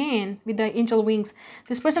 Heart again with the angel wings.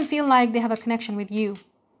 This person feel like they have a connection with you.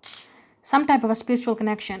 Some type of a spiritual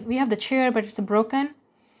connection. We have the chair, but it's broken.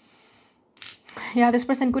 Yeah, this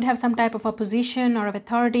person could have some type of a position or of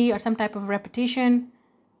authority or some type of repetition.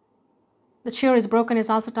 The chair is broken is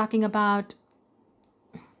also talking about,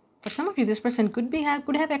 for some of you, this person could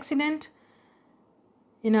have accident.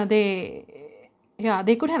 You know, they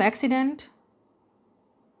could have accident.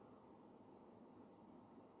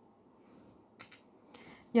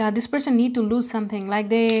 Yeah, this person need to lose something. Like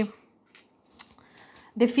they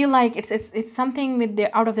feel like it's something with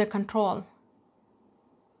their out of their control,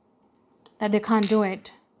 that they can't do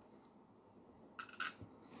it.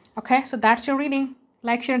 Okay, so that's your reading.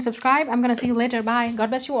 Like, share, and subscribe. I'm gonna see you later. Bye. God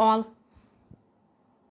bless you all.